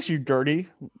 Oh, he was actually dirty.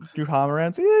 Drew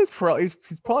Pomeranz. Yeah,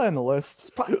 he's probably on the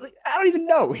list. I don't even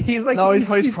know. He's like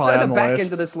he's probably on the back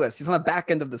end of this list. He's on the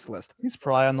back end of this list. He's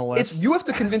probably on the list. You have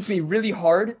to convince me really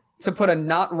hard to put a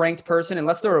not ranked person,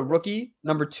 unless they're a rookie,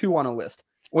 number 2 on a list.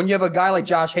 When you have a guy like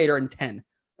Josh Hader in 10.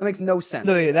 That makes no sense.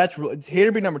 No, yeah, that's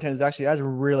Hader being number 10 that's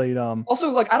really dumb. Also,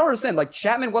 like, I don't understand. Like,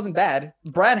 Chapman wasn't bad.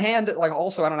 Brad Hand, like,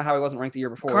 also, I don't know how he wasn't ranked the year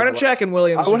before. Karinchak and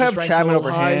Williams. I would have Chapman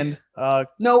over Hand.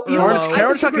 No,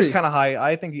 Karinchak is kind of high.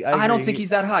 I don't think he's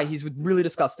that high. He's really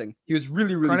disgusting. He was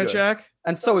really, really good.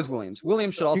 And so is Williams.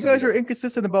 Williams should also. You guys are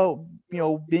inconsistent about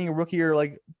being a rookie or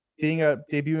like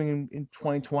debuting in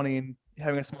 2020 and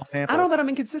having a small sample. I don't know that I'm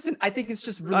inconsistent. I think it's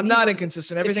just really. I'm not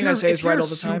inconsistent. Everything I say is right all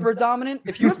the time. Super dominant.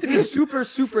 If you have to be super,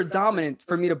 super dominant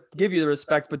for me to give you the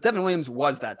respect, but Devin Williams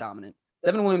was that dominant.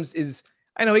 Devin Williams is.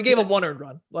 I know he gave a 1 earned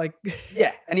run. Like.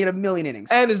 Yeah, and he had a million innings.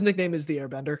 And his nickname is the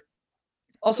Airbender.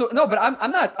 Also, no, but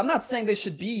I'm not saying they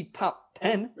should be top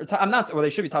 10. They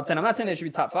should be top 10. I'm not saying they should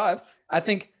be top 5. I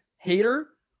think Hader,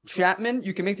 Chapman,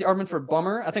 you can make the argument for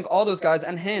Bummer. I think all those guys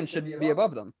and Hand should be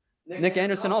above them. Nick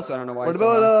Anderson also, I don't know why. What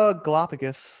about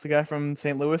Galapagos, the guy from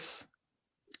St. Louis?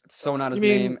 It's so not his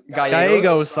name.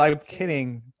 Gallegos. I'm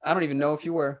kidding. I don't even know if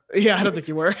you were. Yeah, I don't think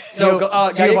you were. So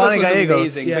Gallegos was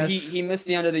amazing, yes. but he missed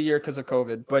the end of the year because of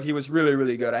COVID. But he was really,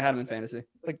 really good. I had him in fantasy.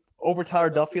 Like over Tyler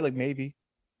Duffy, like maybe.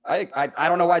 I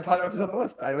don't know why Tyler Duffy's on the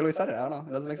list. I literally said it. I don't know.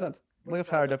 It doesn't make sense. Look at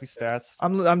Tyler Duffy's stats.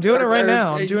 I'm doing it right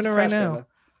now. I'm doing it right now.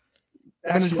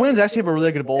 And the Twins actually have a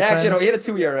really good bullpen. Actually, no, he had a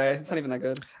 2 ERA. It's not even that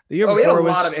good. The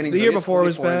year before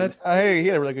was bad. Hey, he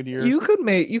had a really good year. You could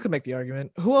make the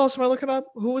argument. Who else am I looking up?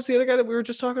 Who was the other guy that we were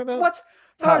just talking about? What?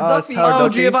 Tyler Duffy.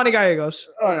 Giovanni Gallegos.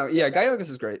 Oh no, yeah, Gallegos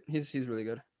is great. He's really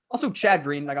good. Also, Chad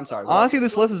Green. Like, I'm sorry. Honestly,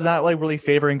 this list is not like really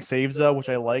favoring saves though, which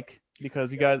I like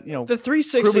because you guys, the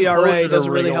 3.6 ERA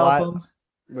doesn't really help him.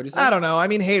 What'd you say? I don't know. I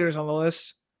mean, Hader's on the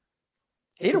list.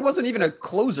 Hader wasn't even a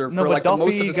closer for like Duffy,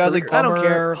 most of his career. I don't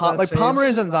care.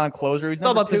 Pomeranz is not a closer. He's it's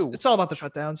all about this. It's all about the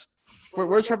shutdowns.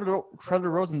 Where's Trevor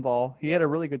Rosenthal? He had a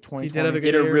really good 2020. He did have a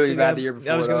good year. Really bad the year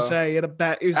before. I was going to say he had a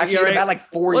bad. He had bad like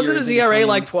 4 years. Wasn't his ERA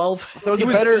like 12? So is it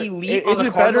better? Is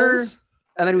it better?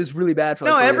 And then it was really bad for.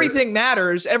 No, everything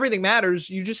matters. Everything matters.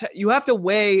 You have to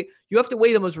weigh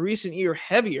the most recent year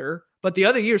heavier, but the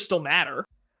other years still matter.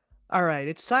 All right,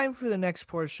 it's time for the next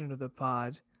portion of the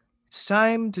pod. It's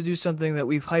time to do something that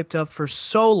we've hyped up for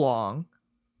so long.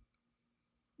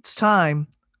 It's time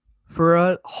for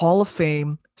a Hall of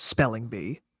Fame spelling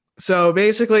bee. So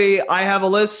basically, I have a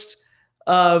list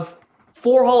of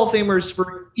 4 Hall of Famers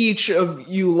for each of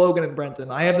you, Logan and Brenton.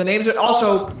 I have the names.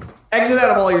 Also, exit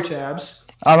out of all your tabs.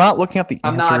 I'm not looking at the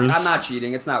answers. I'm not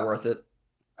cheating. It's not worth it.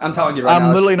 I'm telling you right now.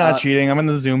 I'm literally not cheating. I'm in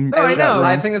the Zoom. No, I know.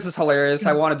 I think this is hilarious.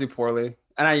 I want to do poorly.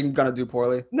 And I'm gonna do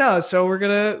poorly. No, so we're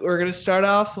gonna start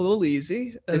off a little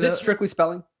easy. Is it strictly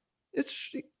spelling?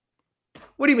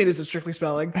 What do you mean? Is it strictly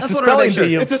spelling? That's what I'm sure.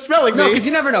 It's a spelling bee. No, because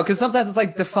you never know. Because sometimes it's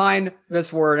like define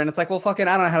this word, and it's like, well, fucking,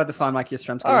 I don't know how to define Mike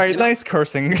Yastrzemski. All right, nice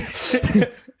cursing.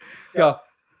 Go.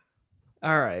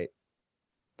 All right,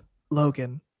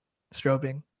 Logan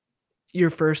Strobing,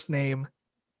 your first name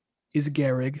is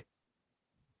Gehrig.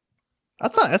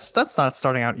 That's not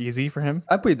starting out easy for him.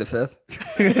 I plead the fifth.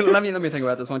 let me think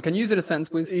about this one. Can you use it a sentence,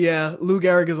 please? Yeah, Lou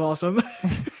Gehrig is awesome.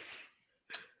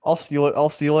 I'll steal it.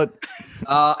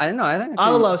 I don't know. I think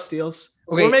I'll allow steals.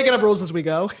 Okay. We're making up rules as we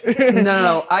go.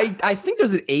 No. I think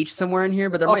there's an H somewhere in here,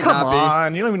 but there might not be. Come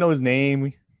on, you don't even know his name.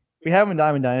 We have him in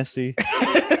Diamond Dynasty.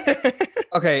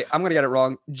 Okay, I'm gonna get it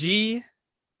wrong. G.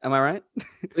 Am I right?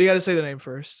 You got to say the name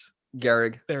first.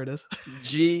 Gehrig. There it is.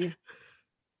 G.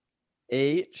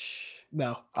 H.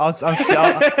 No.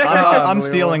 I'm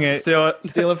stealing it. Steal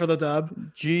it for the dub.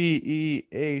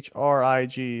 Gehrig.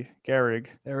 Gehrig.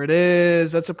 There it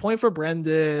is. That's a point for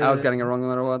Brendan. I was getting it wrong no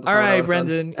matter what. All right,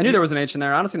 Brendan. I knew there was an H in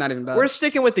there. Honestly, not even bad. We're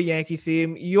sticking with the Yankee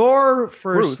theme. Your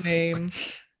first name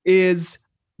is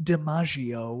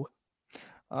DiMaggio.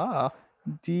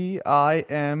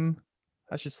 D-I-M.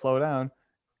 I should slow down.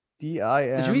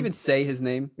 D-I-M. Did you even say his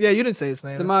name? Yeah, you didn't say his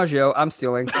name. DiMaggio. I'm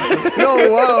stealing.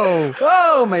 Whoa.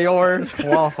 Whoa, Mayor.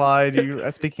 Disqualified.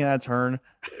 You speaking out of turn.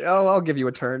 Oh, I'll give you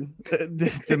a turn.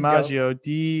 DiMaggio.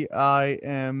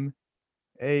 D-I-M-A-G-G-I-O.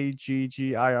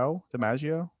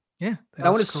 DiMaggio. Yeah.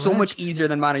 That one is so much easier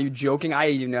than mine. Are you joking? I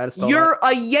even know how to spell You're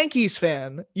a Yankees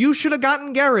fan. You should have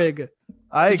gotten Gehrig.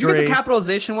 I Did agree. you get the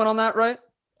capitalization one on that right?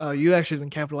 Oh, you actually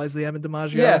didn't capitalize the Evan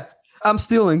DiMaggio. Yeah. I'm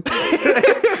stealing.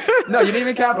 No, you didn't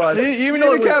even capitalize. You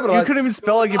couldn't even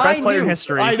spell like your best player in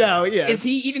history. I know, yeah. Is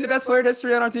he even the best player in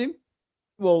history on our team?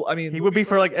 Well, I mean, He would be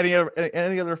for like any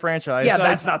other franchise. Yeah,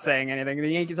 that's not saying anything. The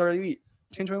Yankees are elite.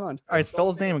 Change my mind. All right,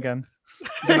 spell his name again.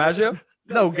 DiMaggio?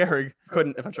 No, Gehrig.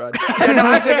 Couldn't if I tried.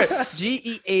 DiMaggio.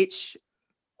 Gehrig.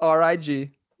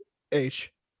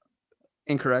 H.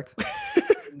 Incorrect.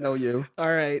 No, you. All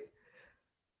right.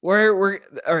 We're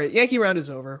all right. Yankee round is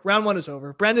over. Round 1 is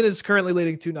over. Brendan is currently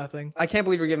leading 2-0. I can't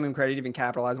believe you're giving him credit to even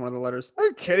capitalize one of the letters. Are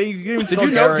you kidding? You didn't even Did spell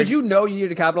you know? Gehrig. Did you know you needed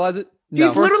to capitalize it? No.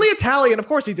 He's literally Italian. Of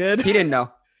course he did. He didn't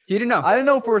know. He didn't know. I didn't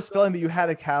know for a spelling that you had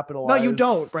to capitalize. No, you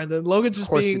don't, Brendan. Logan's just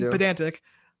course you being do. pedantic.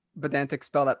 Pedantic.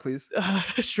 Spell that, please.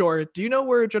 Sure. Do you know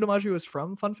where Joe DiMaggio is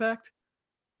from? Fun fact.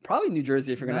 Probably New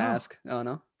Jersey if you're gonna No. ask. Oh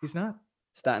no. He's not.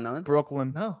 Staten Island.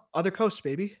 Brooklyn. No. Other coast,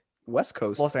 baby. West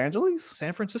Coast. Los Angeles?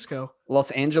 San Francisco. Los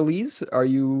Angeles. Are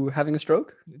you having a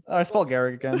stroke? I spelled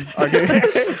Gehrig again.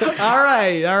 All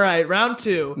right. Round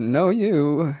 2. No,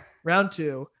 you. Round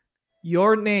 2.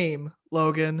 Your name,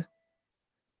 Logan,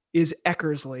 is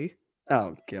Eckersley.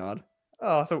 Oh God.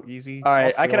 Oh, so easy. All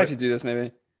right, I'll I could steal actually do this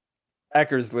maybe.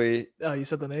 Eckersley. Oh, you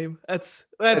said the name. That's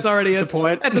already a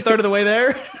point. That's a third of the way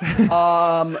there.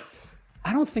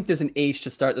 I don't think there's an H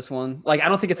to start this one. Like I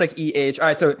don't think it's like EH.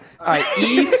 All right,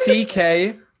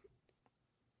 ECK.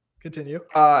 Continue.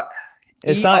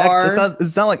 It's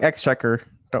not like Exchequer.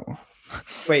 Don't.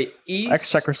 Wait,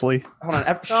 Exchequersley. Hold on.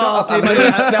 Shut Oh, up. pay I'm money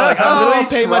literally to- spelling. I'm Oh, literally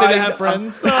pay money to trying have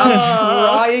friends. I'm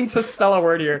trying to spell a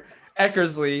word here.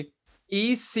 Eckersley.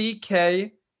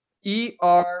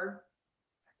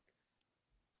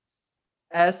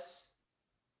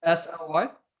 ECKERSSLY.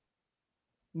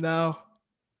 No,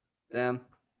 Damn.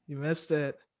 you missed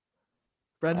it.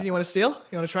 Brendan, you want to steal?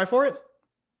 You want to try for it?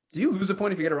 Do you lose a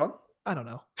point if you get it wrong? I don't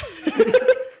know.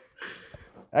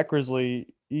 Eckersley.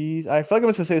 I feel like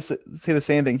I'm going to say the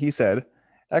same thing he said.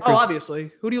 Oh,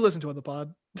 obviously. Who do you listen to on the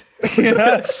pod? Wait,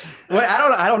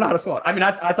 I don't know how to spell it. I mean,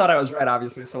 I thought I was right,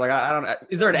 obviously. So like, I don't.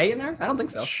 Is there an A in there? I don't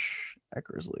think so.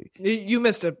 Eckersley. You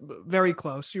missed it. Very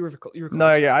close. You were close.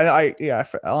 No, yeah, I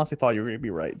honestly thought you were going to be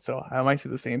right. So I might say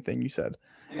the same thing you said.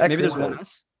 Maybe there's Eckersley. one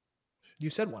S. You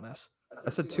said one S. I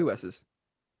said two S's.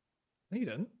 No, you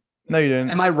didn't. No, you didn't.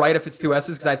 Am I right if it's two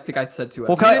S's? Because I think I said two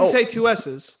Well, S's. You didn't say two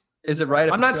S's. Is it right?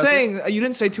 If I'm it's not two S's? saying you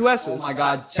didn't say two S's. Oh my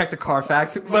God! Check the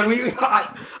Carfax. But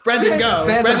Brendan, go.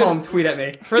 Fans at Brendan, home, tweet at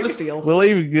me. for the steal.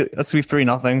 Let's be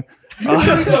 3-0.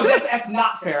 No, that's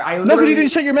not fair. No, because you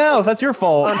didn't shut your mouth. That's your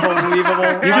fault. Unbelievable.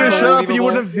 You didn't shut up. And you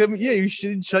wouldn't have given. Yeah, you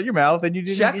should shut your mouth. And you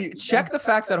didn't. Check the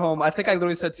facts at home. I think I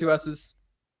literally said two S's.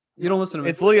 You don't listen to me.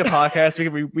 It's literally a podcast.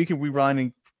 We can rewind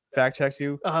and fact check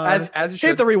you. As you should.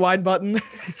 Hit the rewind button.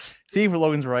 See if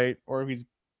Logan's right or if he's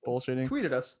bullshitting.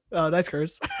 Tweeted us. Oh, nice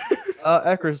curse.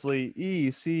 Eckersley.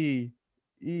 ECE.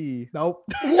 Nope.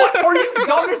 What? Are you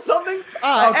dumb or something?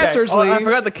 Okay. Essersley. Oh, I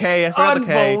forgot the K.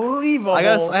 Unbelievable. I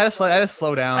gotta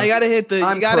slow down. I gotta hit the.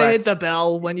 I'm You gotta hit correct. the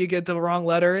bell when you get the wrong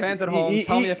letter. Fans at home,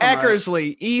 tell me if I'm right.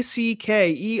 Eckersley.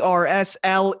 ECKERSLEY. Oh, That's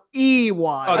then what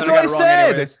I got it wrong said.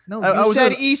 anyways. No, I you was said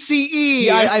just-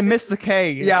 ECE. I missed the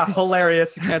K. Yeah,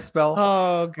 hilarious. You can't spell.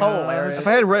 Oh god. Hilarious. If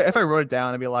I wrote it down,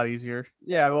 it'd be a lot easier.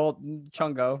 Yeah, well,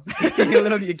 Chungo.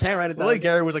 You can't write it down. Lily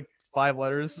Gary was like 5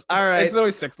 letters. All right. It's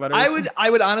literally 6 letters. I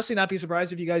would honestly not be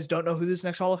surprised if you guys don't know who this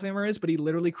next Hall of Famer is, but he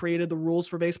literally created the rules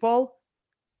for baseball.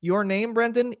 Your name,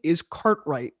 Brendan, is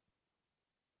Cartwright.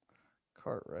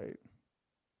 Cartwright.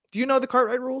 Do you know the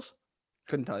Cartwright rules?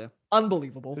 Couldn't tell you.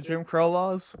 Unbelievable. The Jim Crow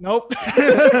laws. Nope.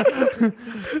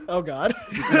 Oh god.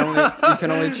 You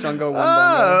can only Chungo one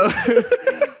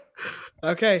bongo.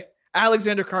 Okay.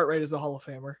 Alexander Cartwright is a Hall of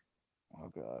Famer.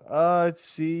 Oh god.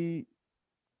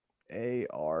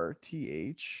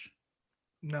 CARTH.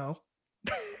 No.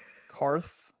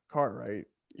 Cartwright.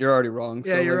 You're already wrong.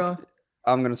 Yeah, so, you're like, wrong.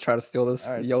 I'm gonna try to steal this.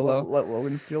 All right, YOLO. So let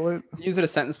Logan steal it. Use it as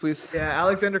a sentence, please. Yeah,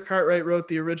 Alexander Cartwright wrote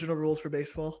the original rules for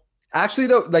baseball. Actually,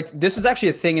 though, like this is actually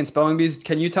a thing in spelling bees.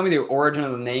 Can you tell me the origin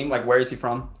of the name? Like, where is he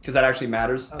from? Because that actually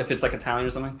matters. If it's like Italian or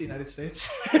something. The United States.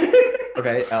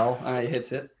 Okay, L. All right,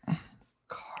 hits it.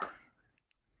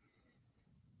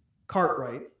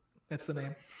 Cartwright. That's the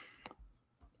name.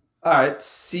 All right,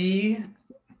 C.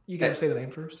 You gotta say the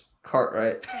name first.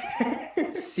 Cartwright.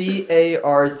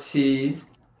 CART.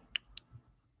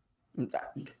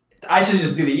 I should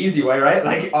just do the easy way, right?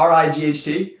 Like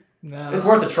RIGHT. No. It's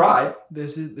worth a try.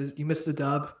 This you missed the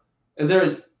dub. Is there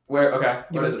a, where? Okay,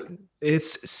 what is it?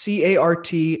 It's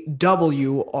CARTWRIGHT.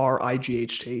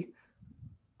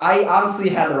 I honestly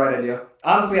had the right idea.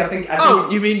 Honestly, I think. Oh,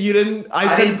 you mean you didn't?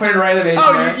 I didn't put it right in the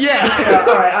Oh, there. yeah.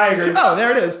 All right, I agree. Oh,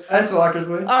 there it is. That's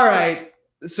Walkersley. All right.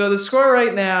 So the score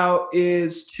right now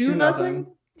is 2-0.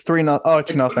 3-0. Oh,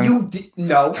 2-0.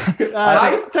 No.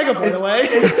 Take a point away.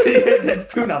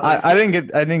 It's 2-0. I didn't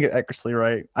get Eckersley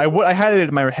right. I had it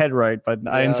in my head right, but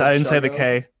I didn't say the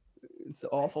K. It's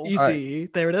awful. You see,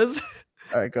 there it is.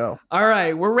 All right, go. All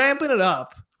right, we're ramping it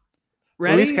up.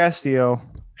 Ready? Luis Castillo.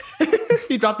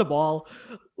 He dropped the ball.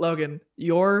 Logan,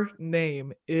 your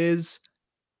name is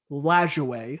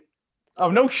Lajoie. Oh,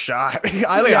 no shot.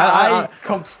 I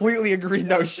completely agree.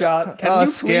 No shot. Can you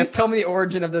Skip. please tell me the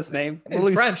origin of this name? It's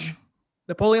French.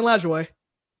 Napoleon Lajoie.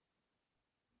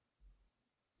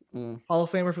 Mm. Hall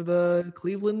of Famer for the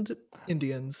Cleveland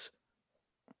Indians.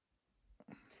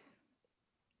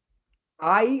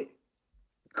 I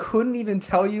couldn't even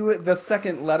tell you the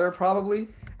second letter, probably.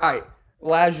 All right.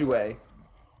 Lajoie.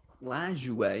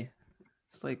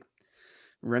 It's like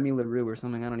Remy LaRue or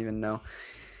something. I don't even know.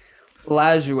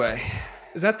 Lajoie.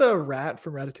 Is that the rat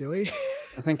from Ratatouille?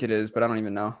 I think it is, but I don't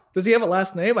even know. Does he have a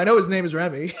last name? I know his name is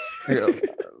Remy.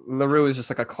 LaRue is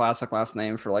just like a classic last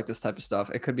name for like this type of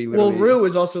stuff. It could be literally... Well, Rue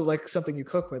is also like something you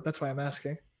cook with. That's why I'm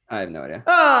asking. I have no idea.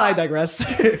 I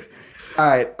digress. All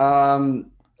right.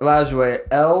 Lajoie.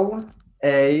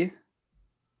 L-A-G?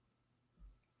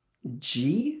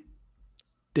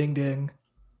 Ding ding.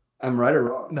 I'm right or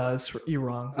wrong? No, you're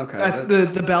wrong. Okay. That's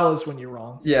the bell is when you're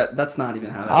wrong. Yeah, that's not even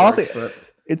how that Honestly,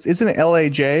 works. But... Isn't it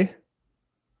LAJ?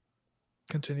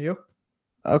 Continue.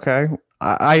 Okay.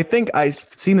 I think I've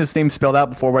seen this name spelled out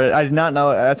before, but I did not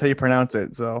know that's how you pronounce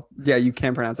it. So yeah, you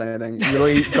can't pronounce anything.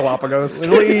 Literally Galapagos.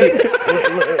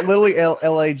 literally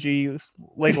LAG,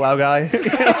 Lake Lao guy.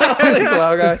 Lake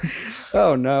Lao guy.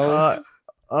 Oh no.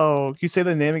 Can you say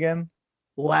the name again?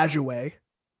 Lajoie.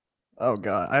 Oh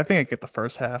god, I think I get the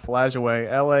first half. Lajoie,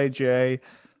 LAJ.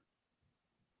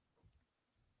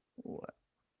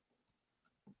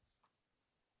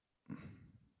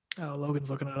 Oh, Logan's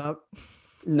looking it up.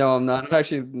 No, I'm not. I'm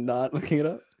actually not looking it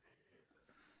up.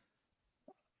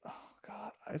 Oh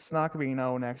god, it's not gonna be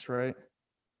no next, right?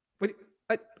 Wait,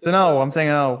 So no, I'm saying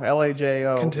no.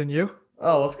 LAJO. Continue.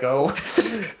 Oh, let's go.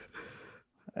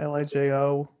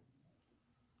 LAJO.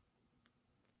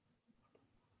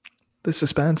 The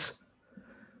suspense.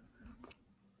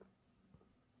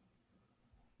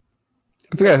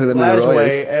 I forgot who the Monroe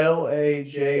is.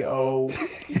 LAJOLEY.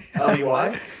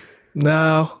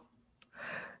 No.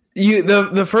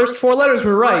 The first four letters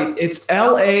were right. It's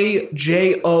Lajoie.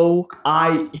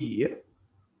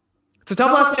 It's a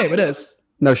tough last name. It is.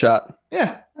 No shot.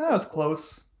 Yeah, That was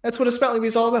close. that's what a spelling bee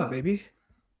is all about, baby.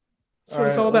 That's what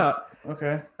it's all about.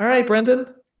 Okay. All right,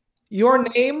 Brendan. Your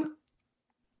name,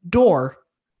 Door.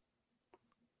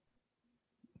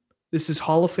 This is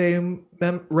Hall of Fame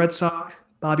Red Sox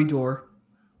Bobby Doerr.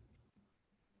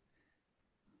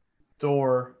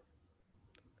 Door.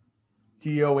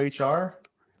 DOHR.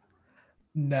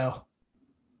 No.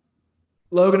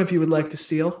 Logan, if you would like to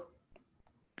steal.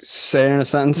 Say it in a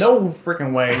sentence. No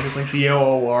freaking way. It's like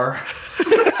DOOR.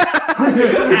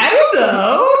 I don't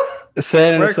know. Say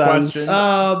it in a Great sentence. question.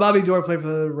 Bobby Doerr played for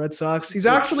the Red Sox. He's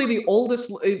actually the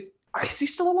oldest. Is he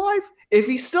still alive? If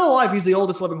he's still alive, he's the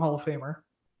oldest living Hall of Famer.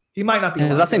 He might not be.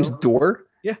 His last name's Door?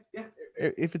 Yeah.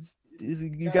 If it's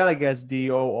you gotta guess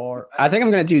DOR. I think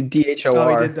I'm going to do DHOR.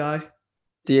 Oh, he did die.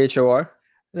 DHOR?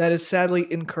 That is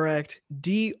sadly incorrect.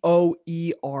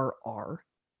 DOERR.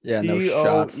 Yeah, no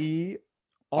shots. DOERR.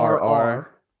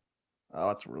 RR. Oh,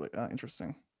 that's really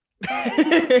interesting. All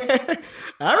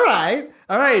right.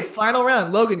 Final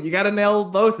round. Logan, you got to nail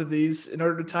both of these in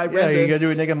order to tie Yeah, Brendan. you gotta do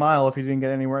a naked mile if you didn't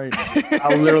get any right.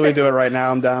 I'll literally do it right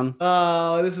now. I'm down.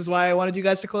 This is why I wanted you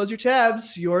guys to close your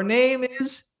tabs. Your name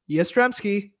is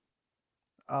Yastrzemski.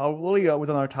 Lily was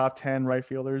on our top 10 right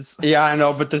fielders. Yeah, I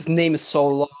know, but this name is so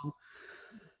long.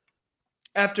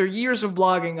 After years of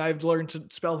blogging, I've learned to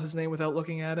spell his name without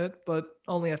looking at it, but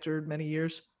only after many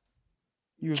years.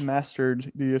 You've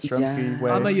mastered the Yastrzemski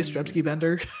way. I'm a Yastrzemski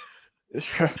bender.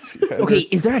 Okay,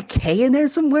 is there a K in there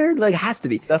somewhere? Like, it has to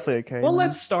be. Definitely a K. Well,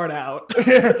 let's start out.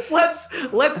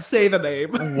 let's say the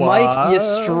name. Mike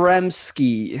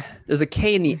Yastrzemski. There's a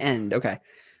K in the end. Okay.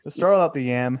 Let's start without the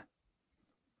yam.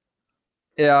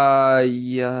 Yeah.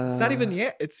 It's not even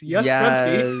yet. It's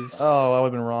Yastrzemski. Yes. Oh, I would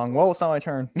have been wrong. Well, it's not my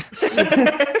turn.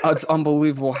 Oh, it's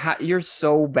unbelievable. You're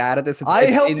so bad at this. I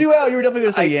helped you out. You were definitely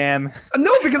going to say yam.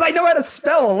 No, because I know how to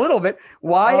spell a little bit.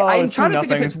 I'm trying to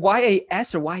think if 2-0. it's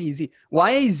Y-A-S or Y-A-Z.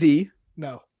 Y-A-Z.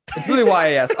 No. It's really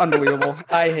Y-A-S. Unbelievable.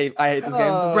 I hate this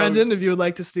game. Brendan, if you would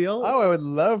like to steal. Oh, I would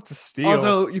love to steal.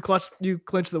 Also, you clinched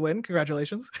the win.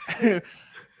 Congratulations.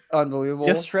 Unbelievable.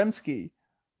 Yastrzemski.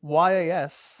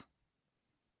 YAS.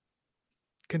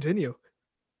 Continue.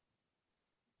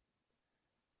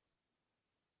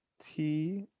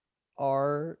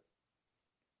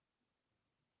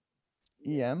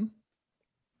 TREM.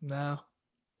 No.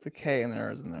 It's a K in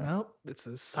there, isn't there? No, it's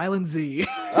a silent Z.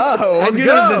 Oh, I let's knew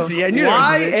there was a go. Z. I knew there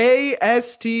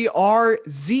was a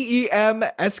Z.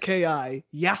 YASTRZEMSKI.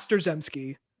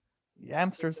 Yasturzemski.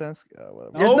 Yamsterzensky.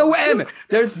 Whatever. There's Oh. no M.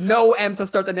 There's no M to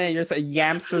start the name. You're saying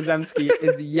Yamsterzemski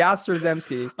is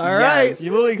Yasturzemski. All right. Yes. You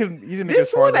literally couldn't. You didn't make This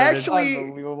as far one as I did. actually-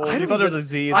 Unbelievable. I You don't thought there was even- a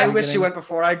Z. at I the wish you beginning. went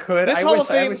before I could. This I Hall wish-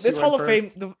 of I Fame, wish you this went Hall of Fame,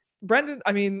 first. Brendan,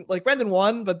 I mean, like Brendan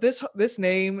won, but this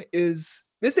name is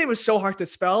so hard to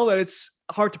spell that it's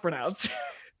hard to pronounce.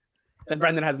 Then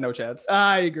Brendan has no chance.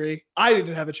 I agree. I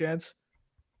didn't have a chance.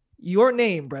 Your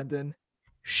name, Brendan,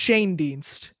 Shane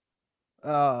Dienst.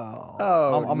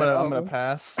 Oh, I'm no. gonna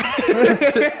pass.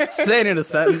 Say it in a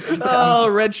sentence. Oh,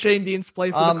 Red Shane Dienst play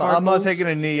for the Cardinals. I'm not taking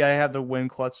a knee. I have the win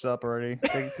clutched up already. I'm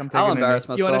taking I'll a embarrass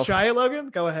knee. You want myself. to try it,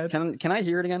 Logan? Go ahead. Can I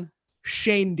hear it again?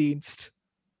 Shane Dienst.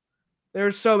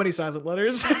 There's so many silent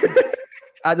letters. Does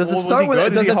Well, it was start he with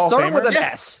good? Is does he it Hall of start with Famer? an Yeah.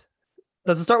 S?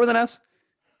 Does it start with an S?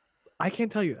 I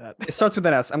can't tell you that. It starts with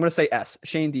an S. I'm gonna say S.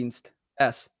 Shane Dienst.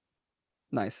 S.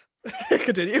 Nice.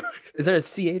 Continue. Is there a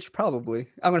CH? Probably.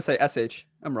 I'm gonna say SH.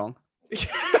 I'm wrong.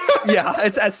 Yeah,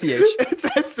 it's SCH. It's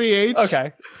SCH.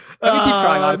 Okay. Let me keep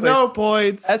trying, honestly. No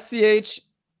points. SCHAIN.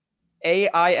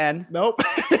 Nope.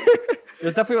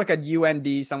 There's definitely like a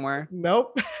UND somewhere.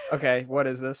 Nope. Okay, what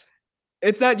is this?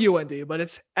 It's not UND, but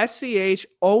it's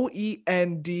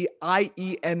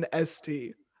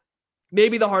SCHOENDIENST.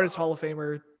 Maybe the hardest Hall of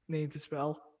Famer name to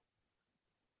spell.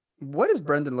 What is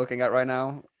Brendan looking at right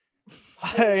now?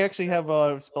 I actually have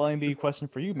a spelling bee question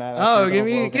for you, Matt. Oh, after you're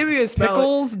done give with me a spell.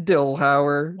 Pickles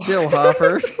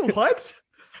Dillhofer. What?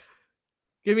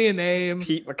 Give me a name.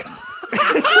 Pete Lecoq.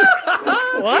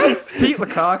 What? Pete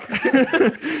Lecoq.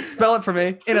 Spell it for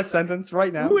me in a sentence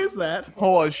right now. Who is that?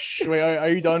 Hold on, wait, are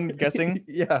you done guessing?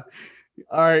 Yeah.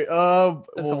 All right. Well,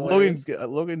 That's Logan.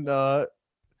 hilarious.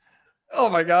 Oh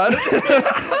my god.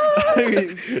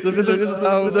 There's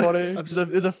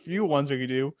a few ones we could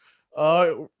do.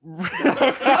 Oh,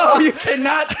 you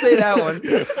cannot say that one.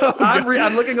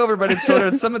 I'm looking over Brendan's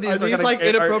shoulder. Some of Are these are these gonna like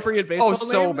get- inappropriate baseball Oh,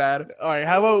 so names? bad. All right.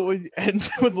 How about we end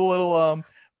with a little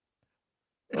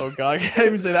Oh god, I can't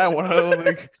even say that one. I don't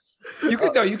think. You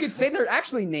could no. You could say they're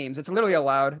actually names. It's literally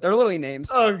allowed. They're literally names.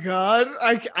 Oh God,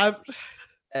 I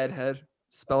Ed Head.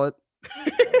 Spell it.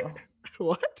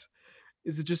 what?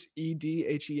 Is it just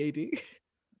EDHEAD?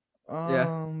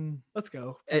 Let's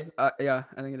go. Yeah,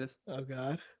 I think it is. Oh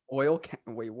God. Oil can.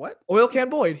 Wait, what? Oil Can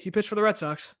Boyd. He pitched for the Red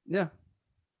Sox. Yeah.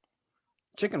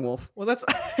 Chicken Wolf. Well, that's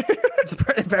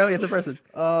Apparently, it's a person.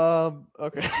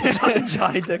 Okay.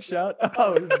 Johnny Dick Shot.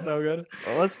 Oh, this is so good.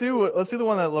 Well, let's do the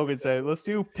one that Logan said. Let's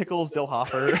do Pickles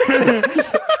Dillhofer.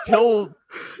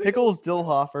 Pickles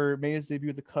Dillhofer made his debut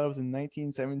with the Cubs in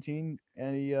 1917,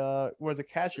 and he was a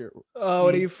catcher. oh,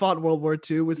 and he fought World War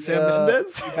II with Sam Yeah,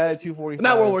 Mendes. He batted 245.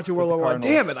 Not World War II, for World the War One.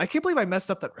 Damn Cardinals. it! I can't believe I messed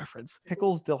up that reference.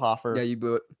 Pickles Dillhofer. Yeah, you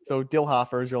blew it. So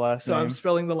Dillhofer is your last So name. I'm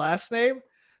spelling the last name.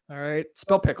 All right.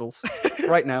 Spell pickles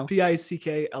right now. Pickles.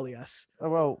 Oh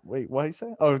well, wait, what did he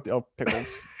say? Oh,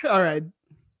 Pickles. All right.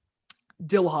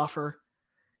 Dillhofer.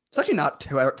 It's actually not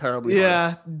terribly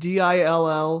Yeah.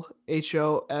 DILLHOFFER.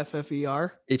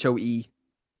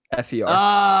 HOEFER.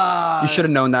 Ah. You should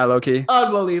have known that, Loki.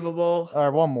 Unbelievable. All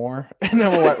right, one more, and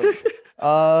then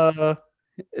we'll.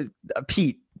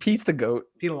 Pete. Pete's the goat.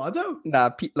 Pete Alonso? Nah,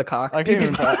 Pete Lecoq. I can't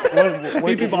even.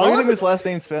 What do you Bala? think this last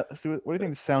name? What do you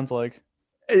think this sounds like?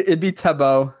 It'd be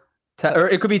Tebow. Or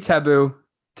it could be Taboo.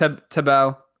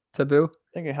 Taboo. Taboo.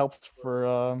 I think it helps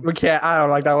for. We can't. I don't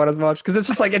like that one as much because it's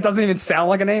just like it doesn't even sound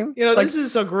like a name. You know, like this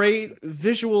is a great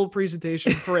visual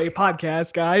presentation for a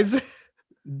podcast, guys.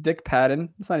 Dick Patton.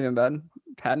 It's not even bad.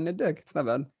 Patton and Dick. It's not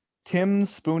bad. Tim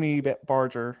Spoony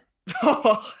Barger.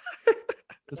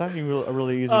 It's actually a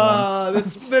really easy one.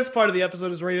 This part of the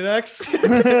episode is rated X.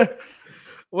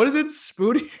 What is it?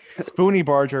 Spoony? Spoony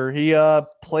Barger. He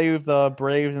played with the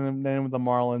Braves and then with the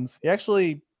Marlins. He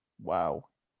actually, wow.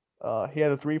 He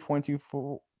had a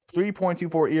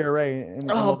 3.24 ERA in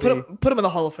the Oh, MLB. put him in the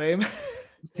Hall of Fame.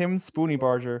 Tim Spoony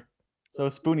Barger. So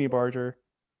Spoony Barger.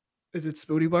 Is it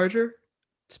Spoony Barger?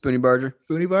 Spoony Barger.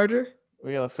 Spoony Barger?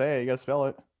 We gotta say it. You gotta spell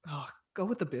it. Oh, go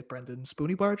with the bit, Brendan.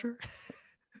 Spoony Barger?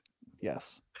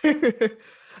 Yes.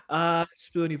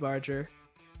 Spoony Barger.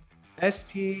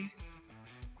 SPOONEY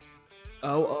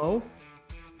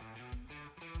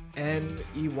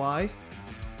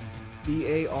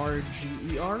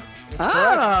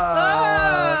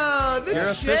Barger. You're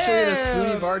officially the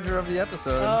Spoonie Barger of the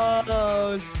episode.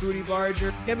 Oh, Spoonie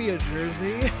Barger. Give me a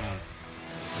jersey.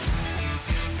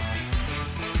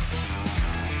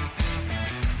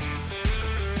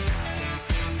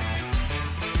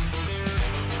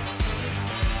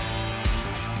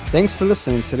 Thanks for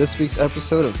listening to this week's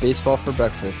episode of Baseball for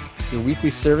Breakfast, your weekly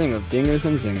serving of dingers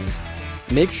and zingers.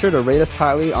 Make sure to rate us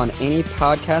highly on any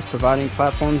podcast providing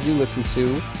platforms you listen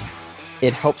to.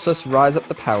 It helps us rise up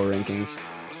the power rankings.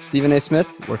 Stephen A.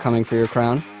 Smith, we're coming for your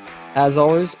crown. As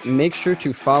always, make sure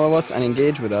to follow us and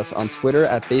engage with us on Twitter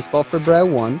at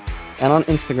BaseballForBread1 and on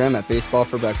Instagram at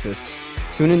BaseballForBreakfast.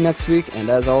 Tune in next week, and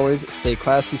as always, stay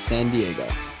classy, San Diego.